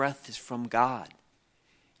next breath is from God.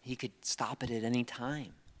 He could stop it at any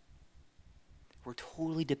time. We're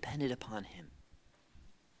totally dependent upon him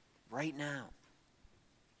right now.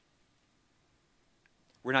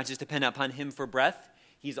 We're not just dependent upon him for breath.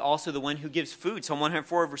 He's also the one who gives food. Psalm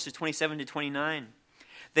 104, verses 27 to 29.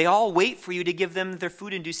 They all wait for you to give them their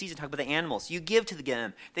food in due season. Talk about the animals. You give to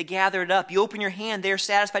them. They gather it up. You open your hand. They are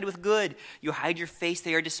satisfied with good. You hide your face.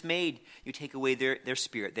 They are dismayed. You take away their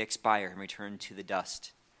spirit. They expire and return to the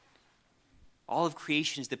dust. All of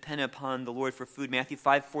creation is dependent upon the Lord for food. Matthew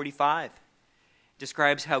 5:45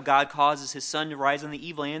 describes how God causes his sun to rise on the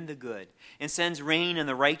evil and the good, and sends rain on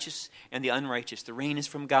the righteous and the unrighteous. The rain is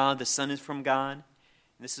from God. The sun is from God.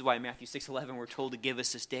 And this is why in Matthew 6:11 we're told to give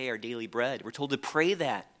us this day our daily bread. We're told to pray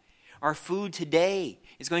that. Our food today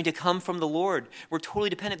is going to come from the Lord. We're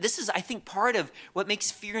totally dependent. This is, I think, part of what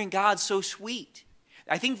makes fearing God so sweet.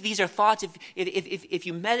 I think these are thoughts, if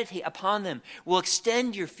you meditate upon them, will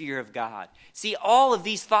extend your fear of God. See, all of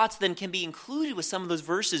these thoughts then can be included with some of those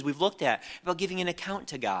verses we've looked at about giving an account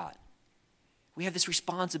to God. We have this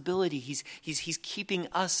responsibility. He's keeping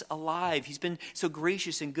us alive. He's been so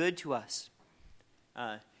gracious and good to us.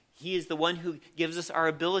 He is the one who gives us our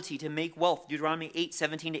ability to make wealth. Deuteronomy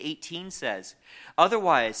 8:17 to 18 says.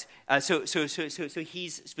 Otherwise, so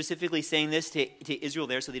he's specifically saying this to Israel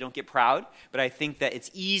there so they don't get proud, but I think that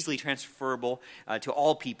it's easily transferable to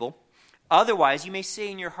all people. Otherwise, you may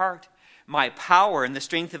say in your heart, My power and the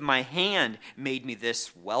strength of my hand made me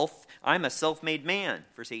this wealth. I'm a self-made man.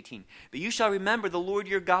 Verse 18. But you shall remember the Lord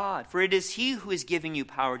your God, for it is he who is giving you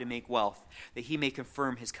power to make wealth, that he may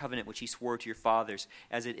confirm his covenant which he swore to your fathers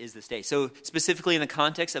as it is this day. So specifically in the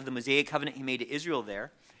context of the Mosaic covenant he made to Israel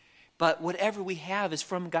there. But whatever we have is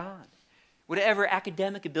from God. Whatever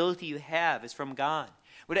academic ability you have is from God.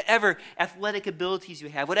 Whatever athletic abilities you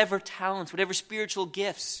have, whatever talents, whatever spiritual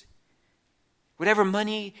gifts, whatever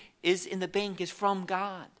money is in the bank is from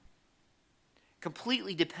God.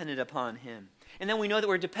 Completely dependent upon him. And then we know that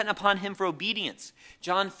we're dependent upon him for obedience.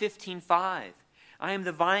 John 15:5. I am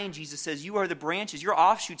the vine, Jesus says. You are the branches. Your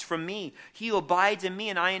offshoots from me. He who abides in me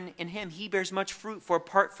and I in him, he bears much fruit, for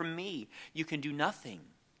apart from me, you can do nothing.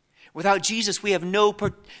 Without Jesus, we have no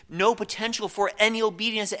potential for any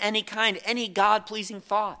obedience of any kind, any God-pleasing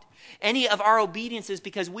thought. Any of our obedience is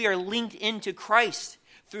because we are linked into Christ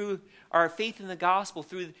through our faith in the gospel,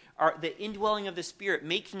 through the indwelling of the Spirit,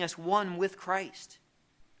 making us one with Christ.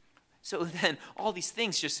 So then, all these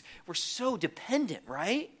things we're so dependent,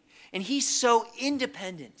 right? And he's so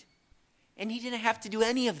independent. And he didn't have to do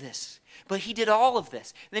any of this. But he did all of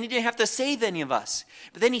this. And then he didn't have to save any of us.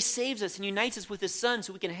 But then he saves us and unites us with his Son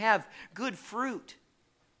so we can have good fruit.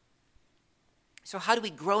 So how do we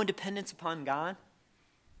grow in dependence upon God?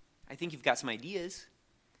 I think you've got some ideas.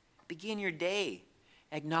 Begin your day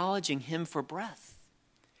acknowledging him for breath,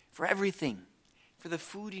 for everything, for the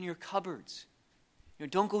food in your cupboards.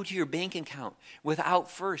 Don't go to your bank account without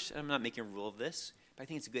first, and I'm not making a rule of this, but I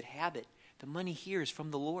think it's a good habit. The money here is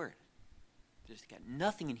from the Lord. There's got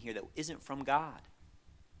nothing in here that isn't from God.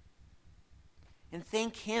 And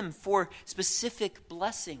thank him for specific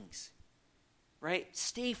blessings, right?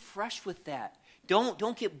 Stay fresh with that.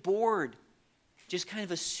 Don't get bored just kind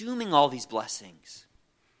of assuming all these blessings.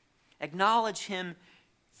 Acknowledge him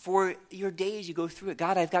for your day as you go through it.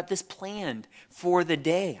 God, I've got this planned for the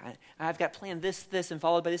day. I've got planned this, and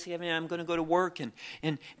followed by this. I'm going to go to work.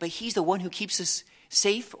 But he's the one who keeps us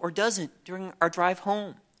safe or doesn't during our drive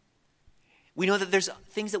home. We know that there's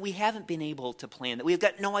things that we haven't been able to plan, that we've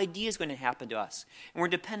got no idea is going to happen to us. And we're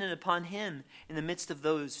dependent upon him in the midst of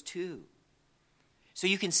those too. So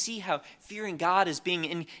you can see how fearing God is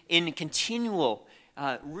being in continual,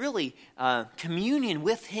 communion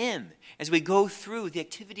with him as we go through the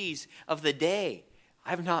activities of the day.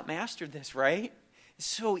 I've not mastered this, right? It's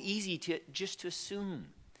so easy to assume.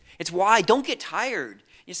 It's why, don't get tired.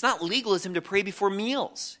 It's not legalism to pray before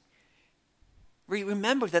meals.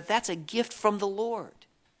 Remember that that's a gift from the Lord.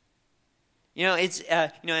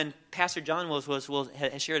 And Pastor John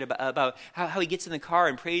has shared about how he gets in the car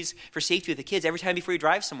and prays for safety with the kids every time before he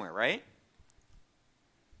drives somewhere, right?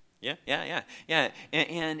 Yeah.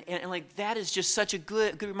 And like that is just such a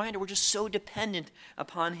good reminder. We're just so dependent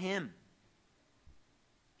upon him.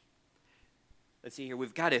 Let's see here.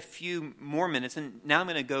 We've got a few more minutes, and now I'm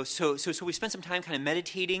going to go. So we spent some time kind of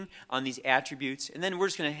meditating on these attributes, and then we're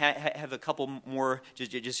just going to have a couple more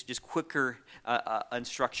just quicker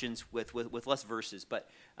instructions with less verses. But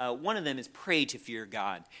one of them is pray to fear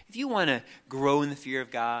God. If you want to grow in the fear of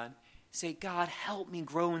God, say, God, help me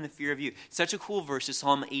grow in the fear of you. Such a cool verse is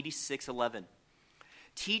Psalm 86:11.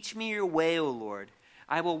 Teach me your way, O Lord.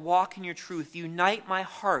 I will walk in your truth. Unite my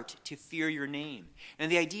heart to fear your name.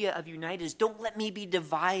 And the idea of unite is don't let me be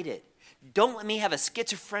divided. Don't let me have a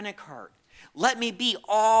schizophrenic heart. Let me be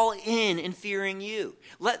all in fearing you.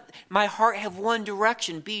 Let my heart have one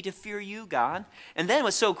direction, be to fear you, God. And then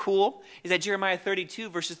what's so cool is that Jeremiah 32,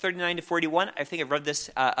 verses 39 to 41, I think I've read this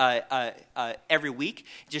every week.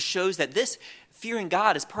 It just shows that this fearing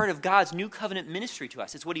God is part of God's new covenant ministry to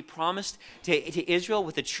us. It's what he promised to Israel,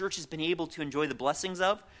 what the church has been able to enjoy the blessings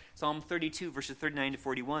of. Psalm 32, verses 39 to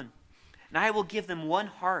 41. And I will give them one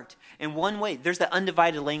heart and one way. There's the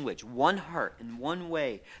undivided language. One heart and one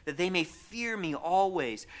way, that they may fear me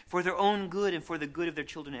always for their own good and for the good of their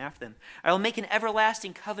children after them. I will make an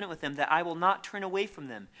everlasting covenant with them, that I will not turn away from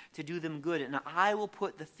them to do them good. And I will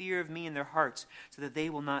put the fear of me in their hearts so that they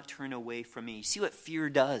will not turn away from me. You see what fear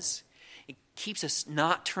does? It keeps us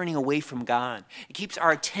not turning away from God. It keeps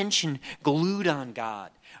our attention glued on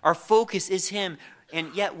God. Our focus is him.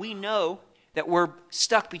 And yet we know that we're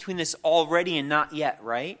stuck between this already and not yet,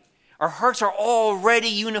 right? Our hearts are already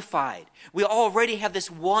unified. We already have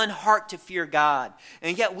this one heart to fear God.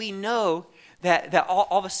 And yet we know that all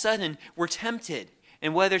of a sudden we're tempted.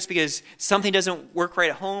 And whether it's because something doesn't work right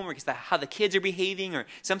at home, or because how the kids are behaving, or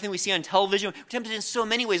something we see on television, we're tempted in so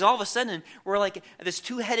many ways. All of a sudden, we're like this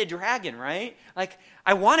two-headed dragon, right? Like,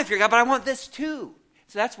 I want to fear God, but I want this too.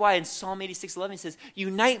 So that's why in Psalm 86:11 it says,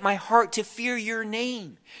 unite my heart to fear your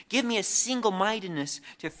name. Give me a single-mindedness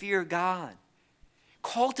to fear God.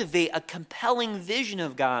 Cultivate a compelling vision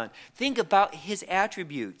of God. Think about his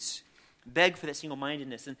attributes. Beg for that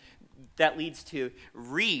single-mindedness. And that leads to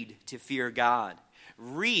read to fear God.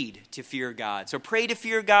 Read to fear God. So pray to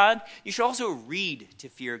fear God. You should also read to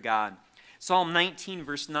fear God. Psalm 19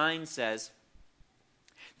 verse 9 says,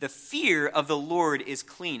 "The fear of the Lord is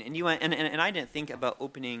clean." And I didn't think about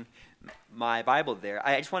opening my Bible there.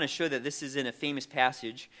 I just want to show that this is in a famous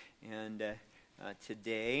passage. And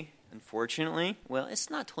today, unfortunately, well, it's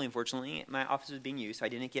not totally unfortunately, my office is being used, so I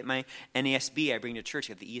didn't get my NASB I bring to church.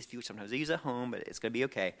 I have the ESV, which sometimes I use at home, but it's going to be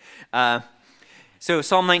okay. So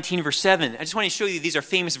Psalm 19, verse 7. I just want to show you these are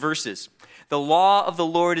famous verses. "The law of the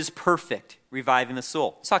Lord is perfect, reviving the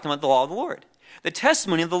soul." It's talking about the law of the Lord. "The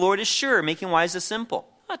testimony of the Lord is sure, making wise the simple."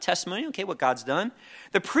 Testimony, okay, what God's done.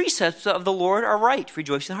 "The precepts of the Lord are right,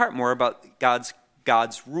 rejoicing the heart." More about God's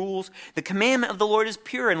rules. "The commandment of the Lord is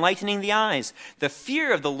pure, enlightening the eyes. The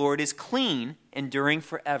fear of the Lord is clean, enduring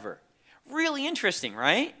forever." Really interesting,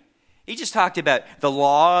 right? He just talked about the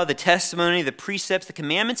law, the testimony, the precepts, the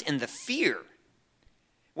commandments, and the fear.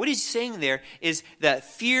 What he's saying there is that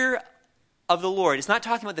fear of the Lord. It's not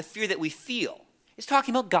talking about the fear that we feel. It's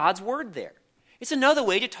talking about God's word there. It's another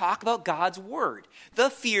way to talk about God's word. The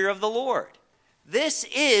fear of the Lord. This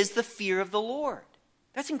is the fear of the Lord.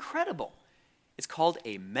 That's incredible. It's called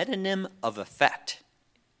a metonym of effect,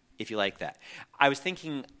 if you like that. I was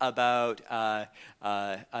thinking about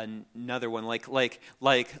another one,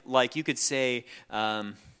 like you could say,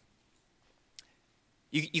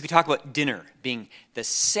 you could talk about dinner being the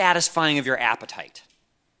satisfying of your appetite.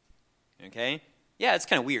 Okay? Yeah, it's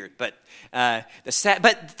kind of weird, but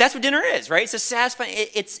but that's what dinner is, right? It's a satisfying.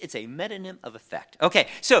 It's a metonym of effect. Okay,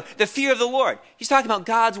 so the fear of the Lord. He's talking about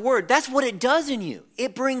God's word. That's what it does in you.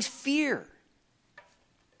 It brings fear.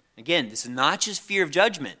 Again, this is not just fear of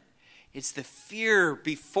judgment. It's the fear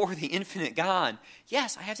before the infinite God.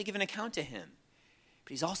 Yes, I have to give an account to him,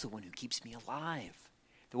 but he's also the one who keeps me alive,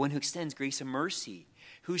 the one who extends grace and mercy,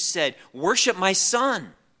 who said, "Worship my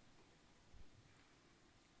son."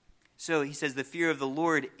 So he says the fear of the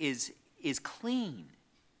Lord is clean.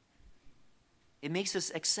 It makes us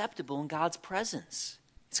acceptable in God's presence.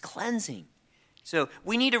 It's cleansing. So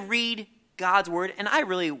we need to read God's word, and I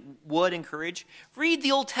really would encourage, read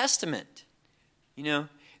the Old Testament. You know,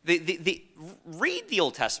 read the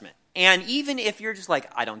Old Testament. And even if you're just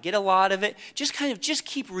like, I don't get a lot of it, just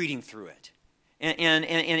keep reading through it.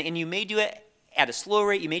 And you may do it at a slow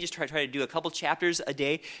rate. You may just try to do a couple chapters a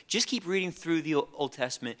day. Just keep reading through the Old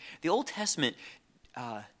Testament. The Old Testament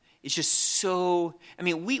is just so, I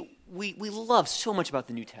mean, we love so much about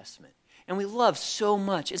the New Testament. And we love so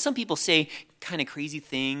much. And some people say kind of crazy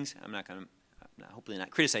things. I'm hopefully not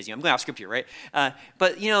criticizing you. I'm going off script here, right?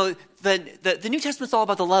 But, you know, the New Testament's all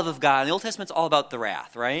about the love of God. And the Old Testament's all about the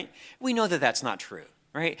wrath, right? We know that that's not true,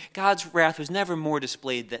 right? God's wrath was never more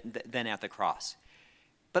displayed than at the cross.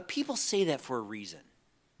 But people say that for a reason,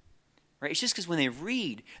 right? It's just because when they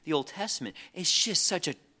read the Old Testament, it's just such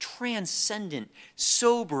a transcendent,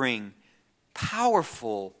 sobering,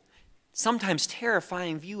 powerful, sometimes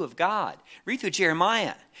terrifying view of God. Read through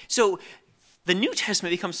Jeremiah. So the New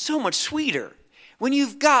Testament becomes so much sweeter when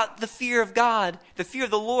you've got the fear of God, the fear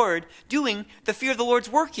of the Lord, doing the fear of the Lord's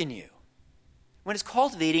work in you. When it's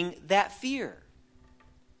cultivating that fear.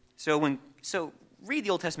 So read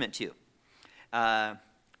the Old Testament too.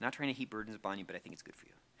 Not trying to heap burdens upon you, but I think it's good for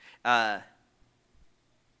you.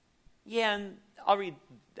 And I'll read.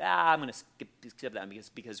 I'm going to skip that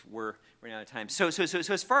because we're running out of time. So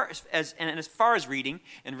as far as reading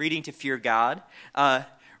to fear God,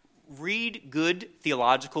 read good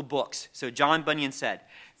theological books. So John Bunyan said,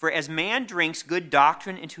 "For as man drinks good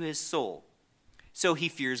doctrine into his soul, so he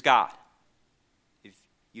fears God." If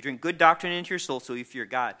you drink good doctrine into your soul, so you fear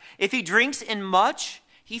God. If he drinks in much,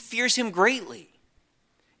 he fears him greatly.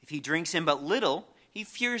 If he drinks in but little, he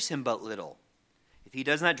fears him but little. If he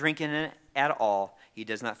does not drink in it at all, he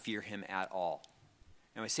does not fear him at all.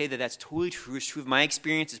 And I say that that's totally true. It's true of my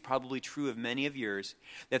experience. It's probably true of many of yours.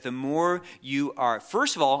 That the more you are,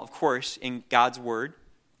 first of all, of course, in God's word,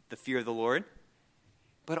 the fear of the Lord,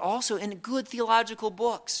 but also in good theological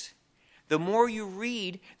books. The more you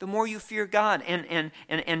read, the more you fear God. And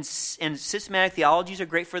systematic theologies are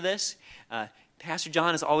great for this. Pastor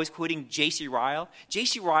John is always quoting J.C. Ryle.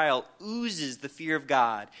 J.C. Ryle oozes the fear of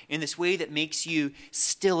God in this way that makes you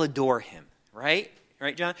still adore him, right?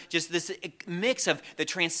 Right, John? Just this mix of the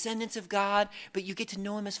transcendence of God, but you get to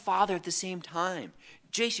know him as Father at the same time.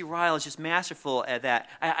 J.C. Ryle is just masterful at that.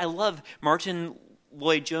 I love Martin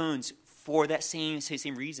Lloyd-Jones' for that same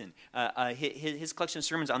reason. His collection of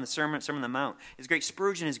sermons on the Sermon on the Mount is great.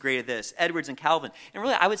 Spurgeon is great at this. Edwards and Calvin. And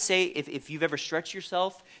really, I would say if you've ever stretched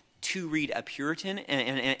yourself to read a Puritan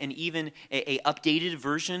and even a updated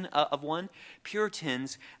version of one,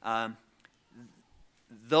 Puritans,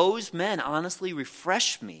 those men honestly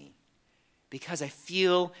refresh me because I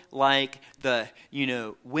feel like the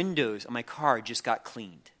windows on my car just got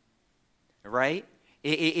cleaned, right?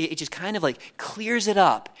 It just kind of like clears it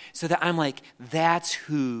up so that I'm like, that's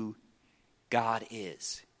who God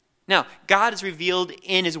is. Now, God is revealed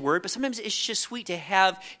in his word, but sometimes it's just sweet to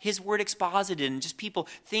have his word exposited and just people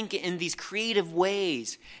think in these creative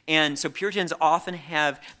ways. And so Puritans often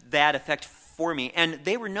have that effect for me. And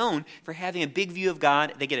they were known for having a big view of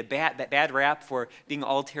God. They get a bad rap for being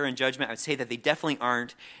all terror and judgment. I would say that they definitely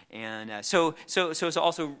aren't. And so it's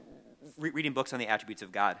also reading books on the attributes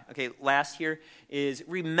of God. Okay, last here is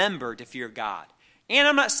remember to fear God. And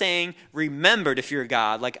I'm not saying remember to fear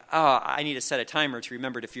God, like, oh, I need to set a timer to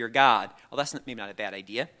remember to fear God. Well, that's maybe not a bad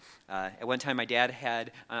idea. At one time, my dad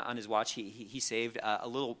had on his watch, he saved a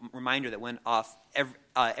little reminder that went off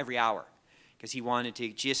every hour because he wanted to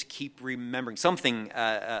just keep remembering something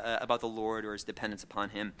about the Lord or his dependence upon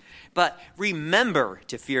him. But remember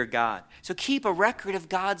to fear God. So keep a record of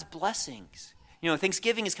God's blessings.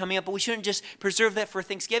 Thanksgiving is coming up, but we shouldn't just preserve that for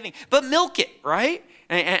Thanksgiving, but milk it, right?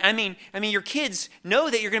 I mean, your kids know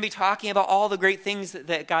that you're going to be talking about all the great things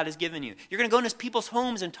that God has given you. You're going to go into people's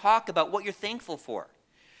homes and talk about what you're thankful for.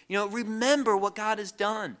 Remember what God has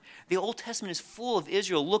done. The Old Testament is full of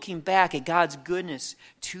Israel looking back at God's goodness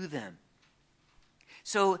to them.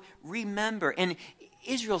 So remember, and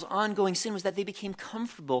Israel's ongoing sin was that they became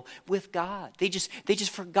comfortable with God. They just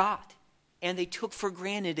forgot. And they took for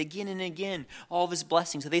granted again and again all of his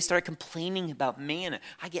blessings. So they started complaining about manna.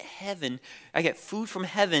 I get food from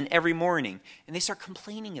heaven every morning. And they start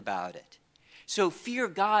complaining about it. So fear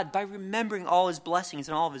God by remembering all his blessings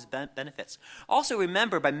and all of his benefits. Also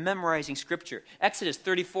remember by memorizing Scripture. Exodus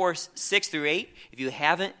 34, 6 through 8. If you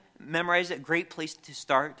haven't memorized it, great place to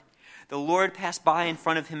start. The Lord passed by in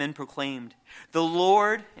front of him and proclaimed, the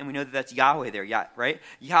Lord, and we know that that's Yahweh there, right?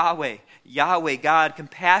 Yahweh, God,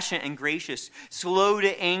 compassionate and gracious, slow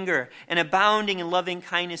to anger, and abounding in loving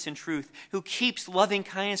kindness and truth, who keeps loving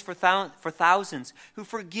kindness for thousands, who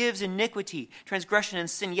forgives iniquity, transgression, and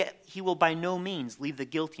sin, yet he will by no means leave the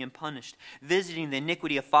guilty unpunished, visiting the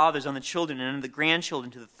iniquity of fathers on the children and on the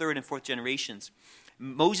grandchildren to the third and fourth generations.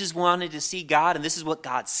 Moses wanted to see God, and this is what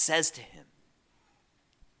God says to him.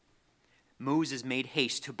 Moses made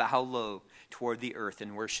haste to bow low toward the earth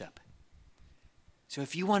and worship. So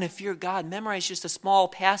if you want to fear God, memorize just a small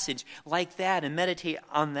passage like that and meditate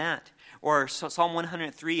on that. Or Psalm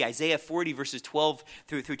 103, Isaiah 40, verses 12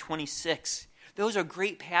 through 26. Those are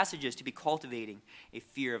great passages to be cultivating a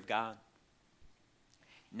fear of God.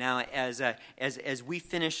 Now, as we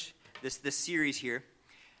finish this series here,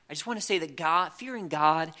 I just want to say that fearing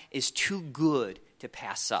God is too good to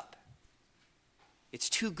pass up. It's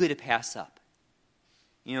too good to pass up.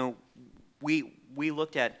 We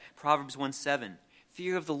looked at Proverbs 1:7.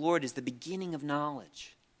 Fear of the Lord is the beginning of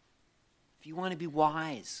knowledge. If you want to be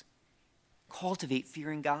wise, cultivate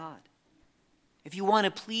fearing God. If you want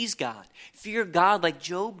to please God, fear God like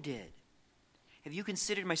Job did. Have you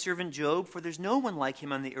considered my servant Job? For there's no one like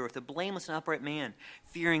him on the earth, a blameless and upright man,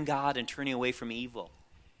 fearing God and turning away from evil.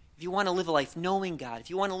 If you want to live a life knowing God, if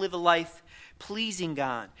you want to live a life pleasing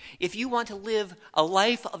God, if you want to live a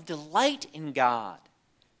life of delight in God,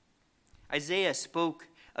 Isaiah spoke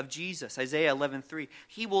of Jesus, Isaiah 11:3.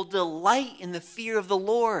 He will delight in the fear of the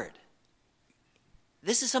Lord.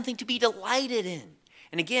 This is something to be delighted in.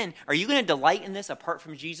 And again, are you going to delight in this apart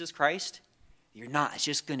from Jesus Christ? You're not. It's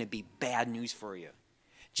just going to be bad news for you.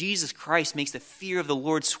 Jesus Christ makes the fear of the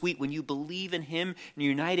Lord sweet when you believe in him and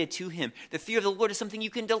you're united to him. The fear of the Lord is something you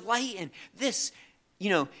can delight in. This,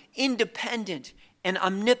 independent and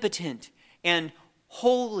omnipotent and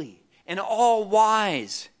holy and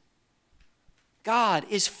all-wise God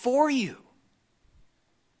is for you.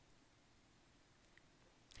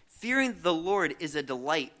 Fearing the Lord is a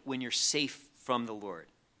delight when you're safe from the Lord.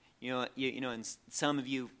 And some of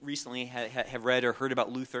you recently have read or heard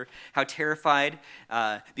about Luther, how terrified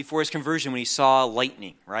before his conversion when he saw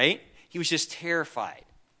lightning, right? He was just terrified,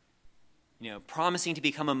 promising to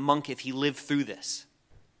become a monk if he lived through this.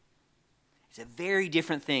 It's a very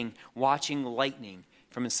different thing watching lightning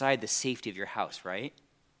from inside the safety of your house, right?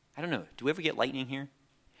 I don't know. Do we ever get lightning here?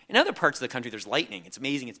 In other parts of the country, there's lightning. It's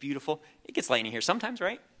amazing. It's beautiful. It gets lightning here sometimes,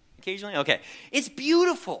 right? Occasionally? Okay. It's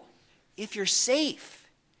beautiful if you're safe.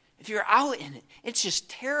 If you're out in it, it's just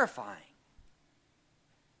terrifying.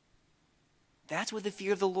 That's what the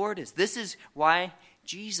fear of the Lord is. This is why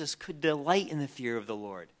Jesus could delight in the fear of the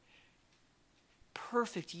Lord.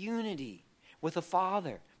 Perfect unity with the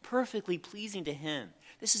Father, perfectly pleasing to him.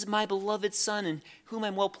 This is my beloved Son in whom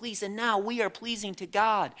I'm well pleased. And now we are pleasing to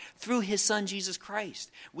God through his Son, Jesus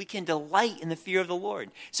Christ. We can delight in the fear of the Lord.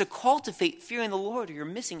 So cultivate fearing the Lord or you're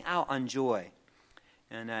missing out on joy.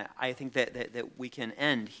 And I think that we can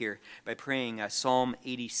end here by praying Psalm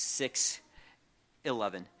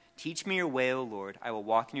 86:11. Teach me your way, O Lord. I will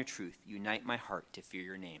walk in your truth. Unite my heart to fear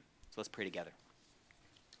your name. So let's pray together.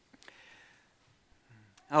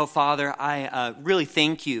 Oh, Father, I really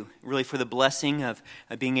thank you, really, for the blessing of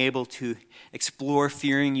being able to explore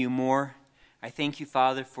fearing you more. I thank you,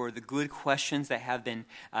 Father, for the good questions that have been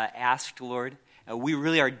asked, Lord. We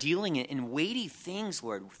really are dealing in weighty things,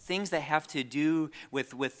 Lord, things that have to do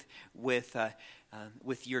with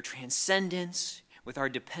your transcendence, with our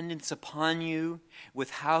dependence upon you,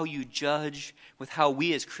 with how you judge, with how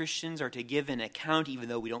we as Christians are to give an account even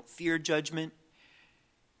though we don't fear judgment.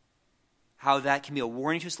 How that can be a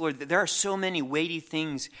warning to us, Lord. There are so many weighty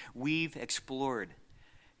things we've explored.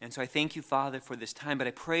 And so I thank you, Father, for this time. But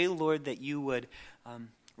I pray, Lord, that you would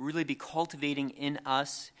really be cultivating in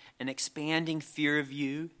us an expanding fear of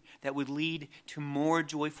you that would lead to more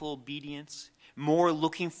joyful obedience, more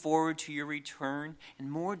looking forward to your return, and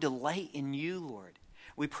more delight in you, Lord.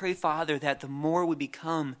 We pray, Father, that the more we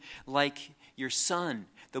become like your Son,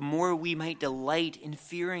 the more we might delight in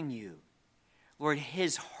fearing you. Lord,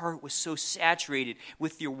 his heart was so saturated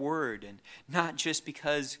with your word, and not just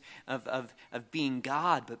because of being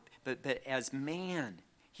God, but as man.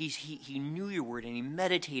 He knew your word and he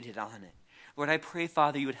meditated on it. Lord, I pray,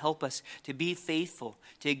 Father, you would help us to be faithful,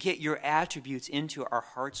 to get your attributes into our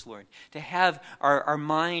hearts, Lord, to have our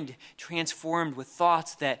mind transformed with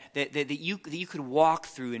thoughts that you could walk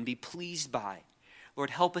through and be pleased by. Lord,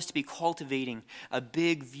 help us to be cultivating a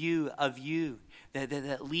big view of you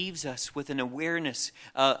that leaves us with an awareness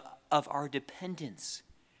of our dependence,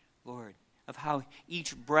 Lord, of how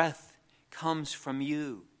each breath comes from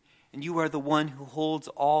you. And you are the one who holds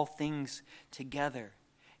all things together.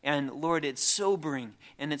 And Lord, it's sobering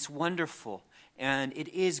and it's wonderful. And it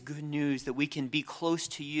is good news that we can be close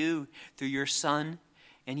to you through your Son.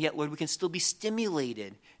 And yet, Lord, we can still be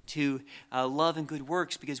stimulated to love and good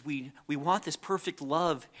works because we want this perfect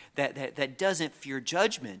love that doesn't fear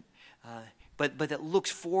judgment, but that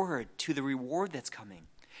looks forward to the reward that's coming.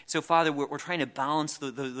 So, Father, we're trying to balance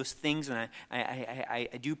those things, and I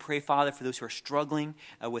do pray, Father, for those who are struggling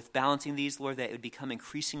with balancing these, Lord, that it would become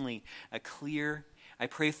increasingly clear. I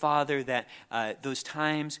pray, Father, that those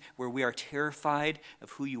times where we are terrified of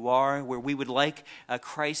who you are, where we would like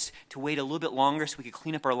Christ to wait a little bit longer so we could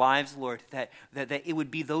clean up our lives, Lord, that it would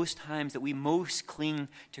be those times that we most cling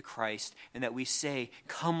to Christ and that we say,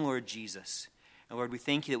 "Come, Lord Jesus." And Lord, we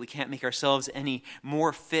thank you that we can't make ourselves any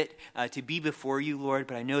more fit to be before you, Lord,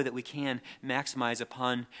 but I know that we can maximize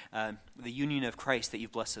upon the union of Christ that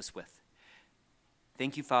you've blessed us with.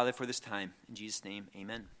 Thank you, Father, for this time. In Jesus' name,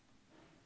 amen.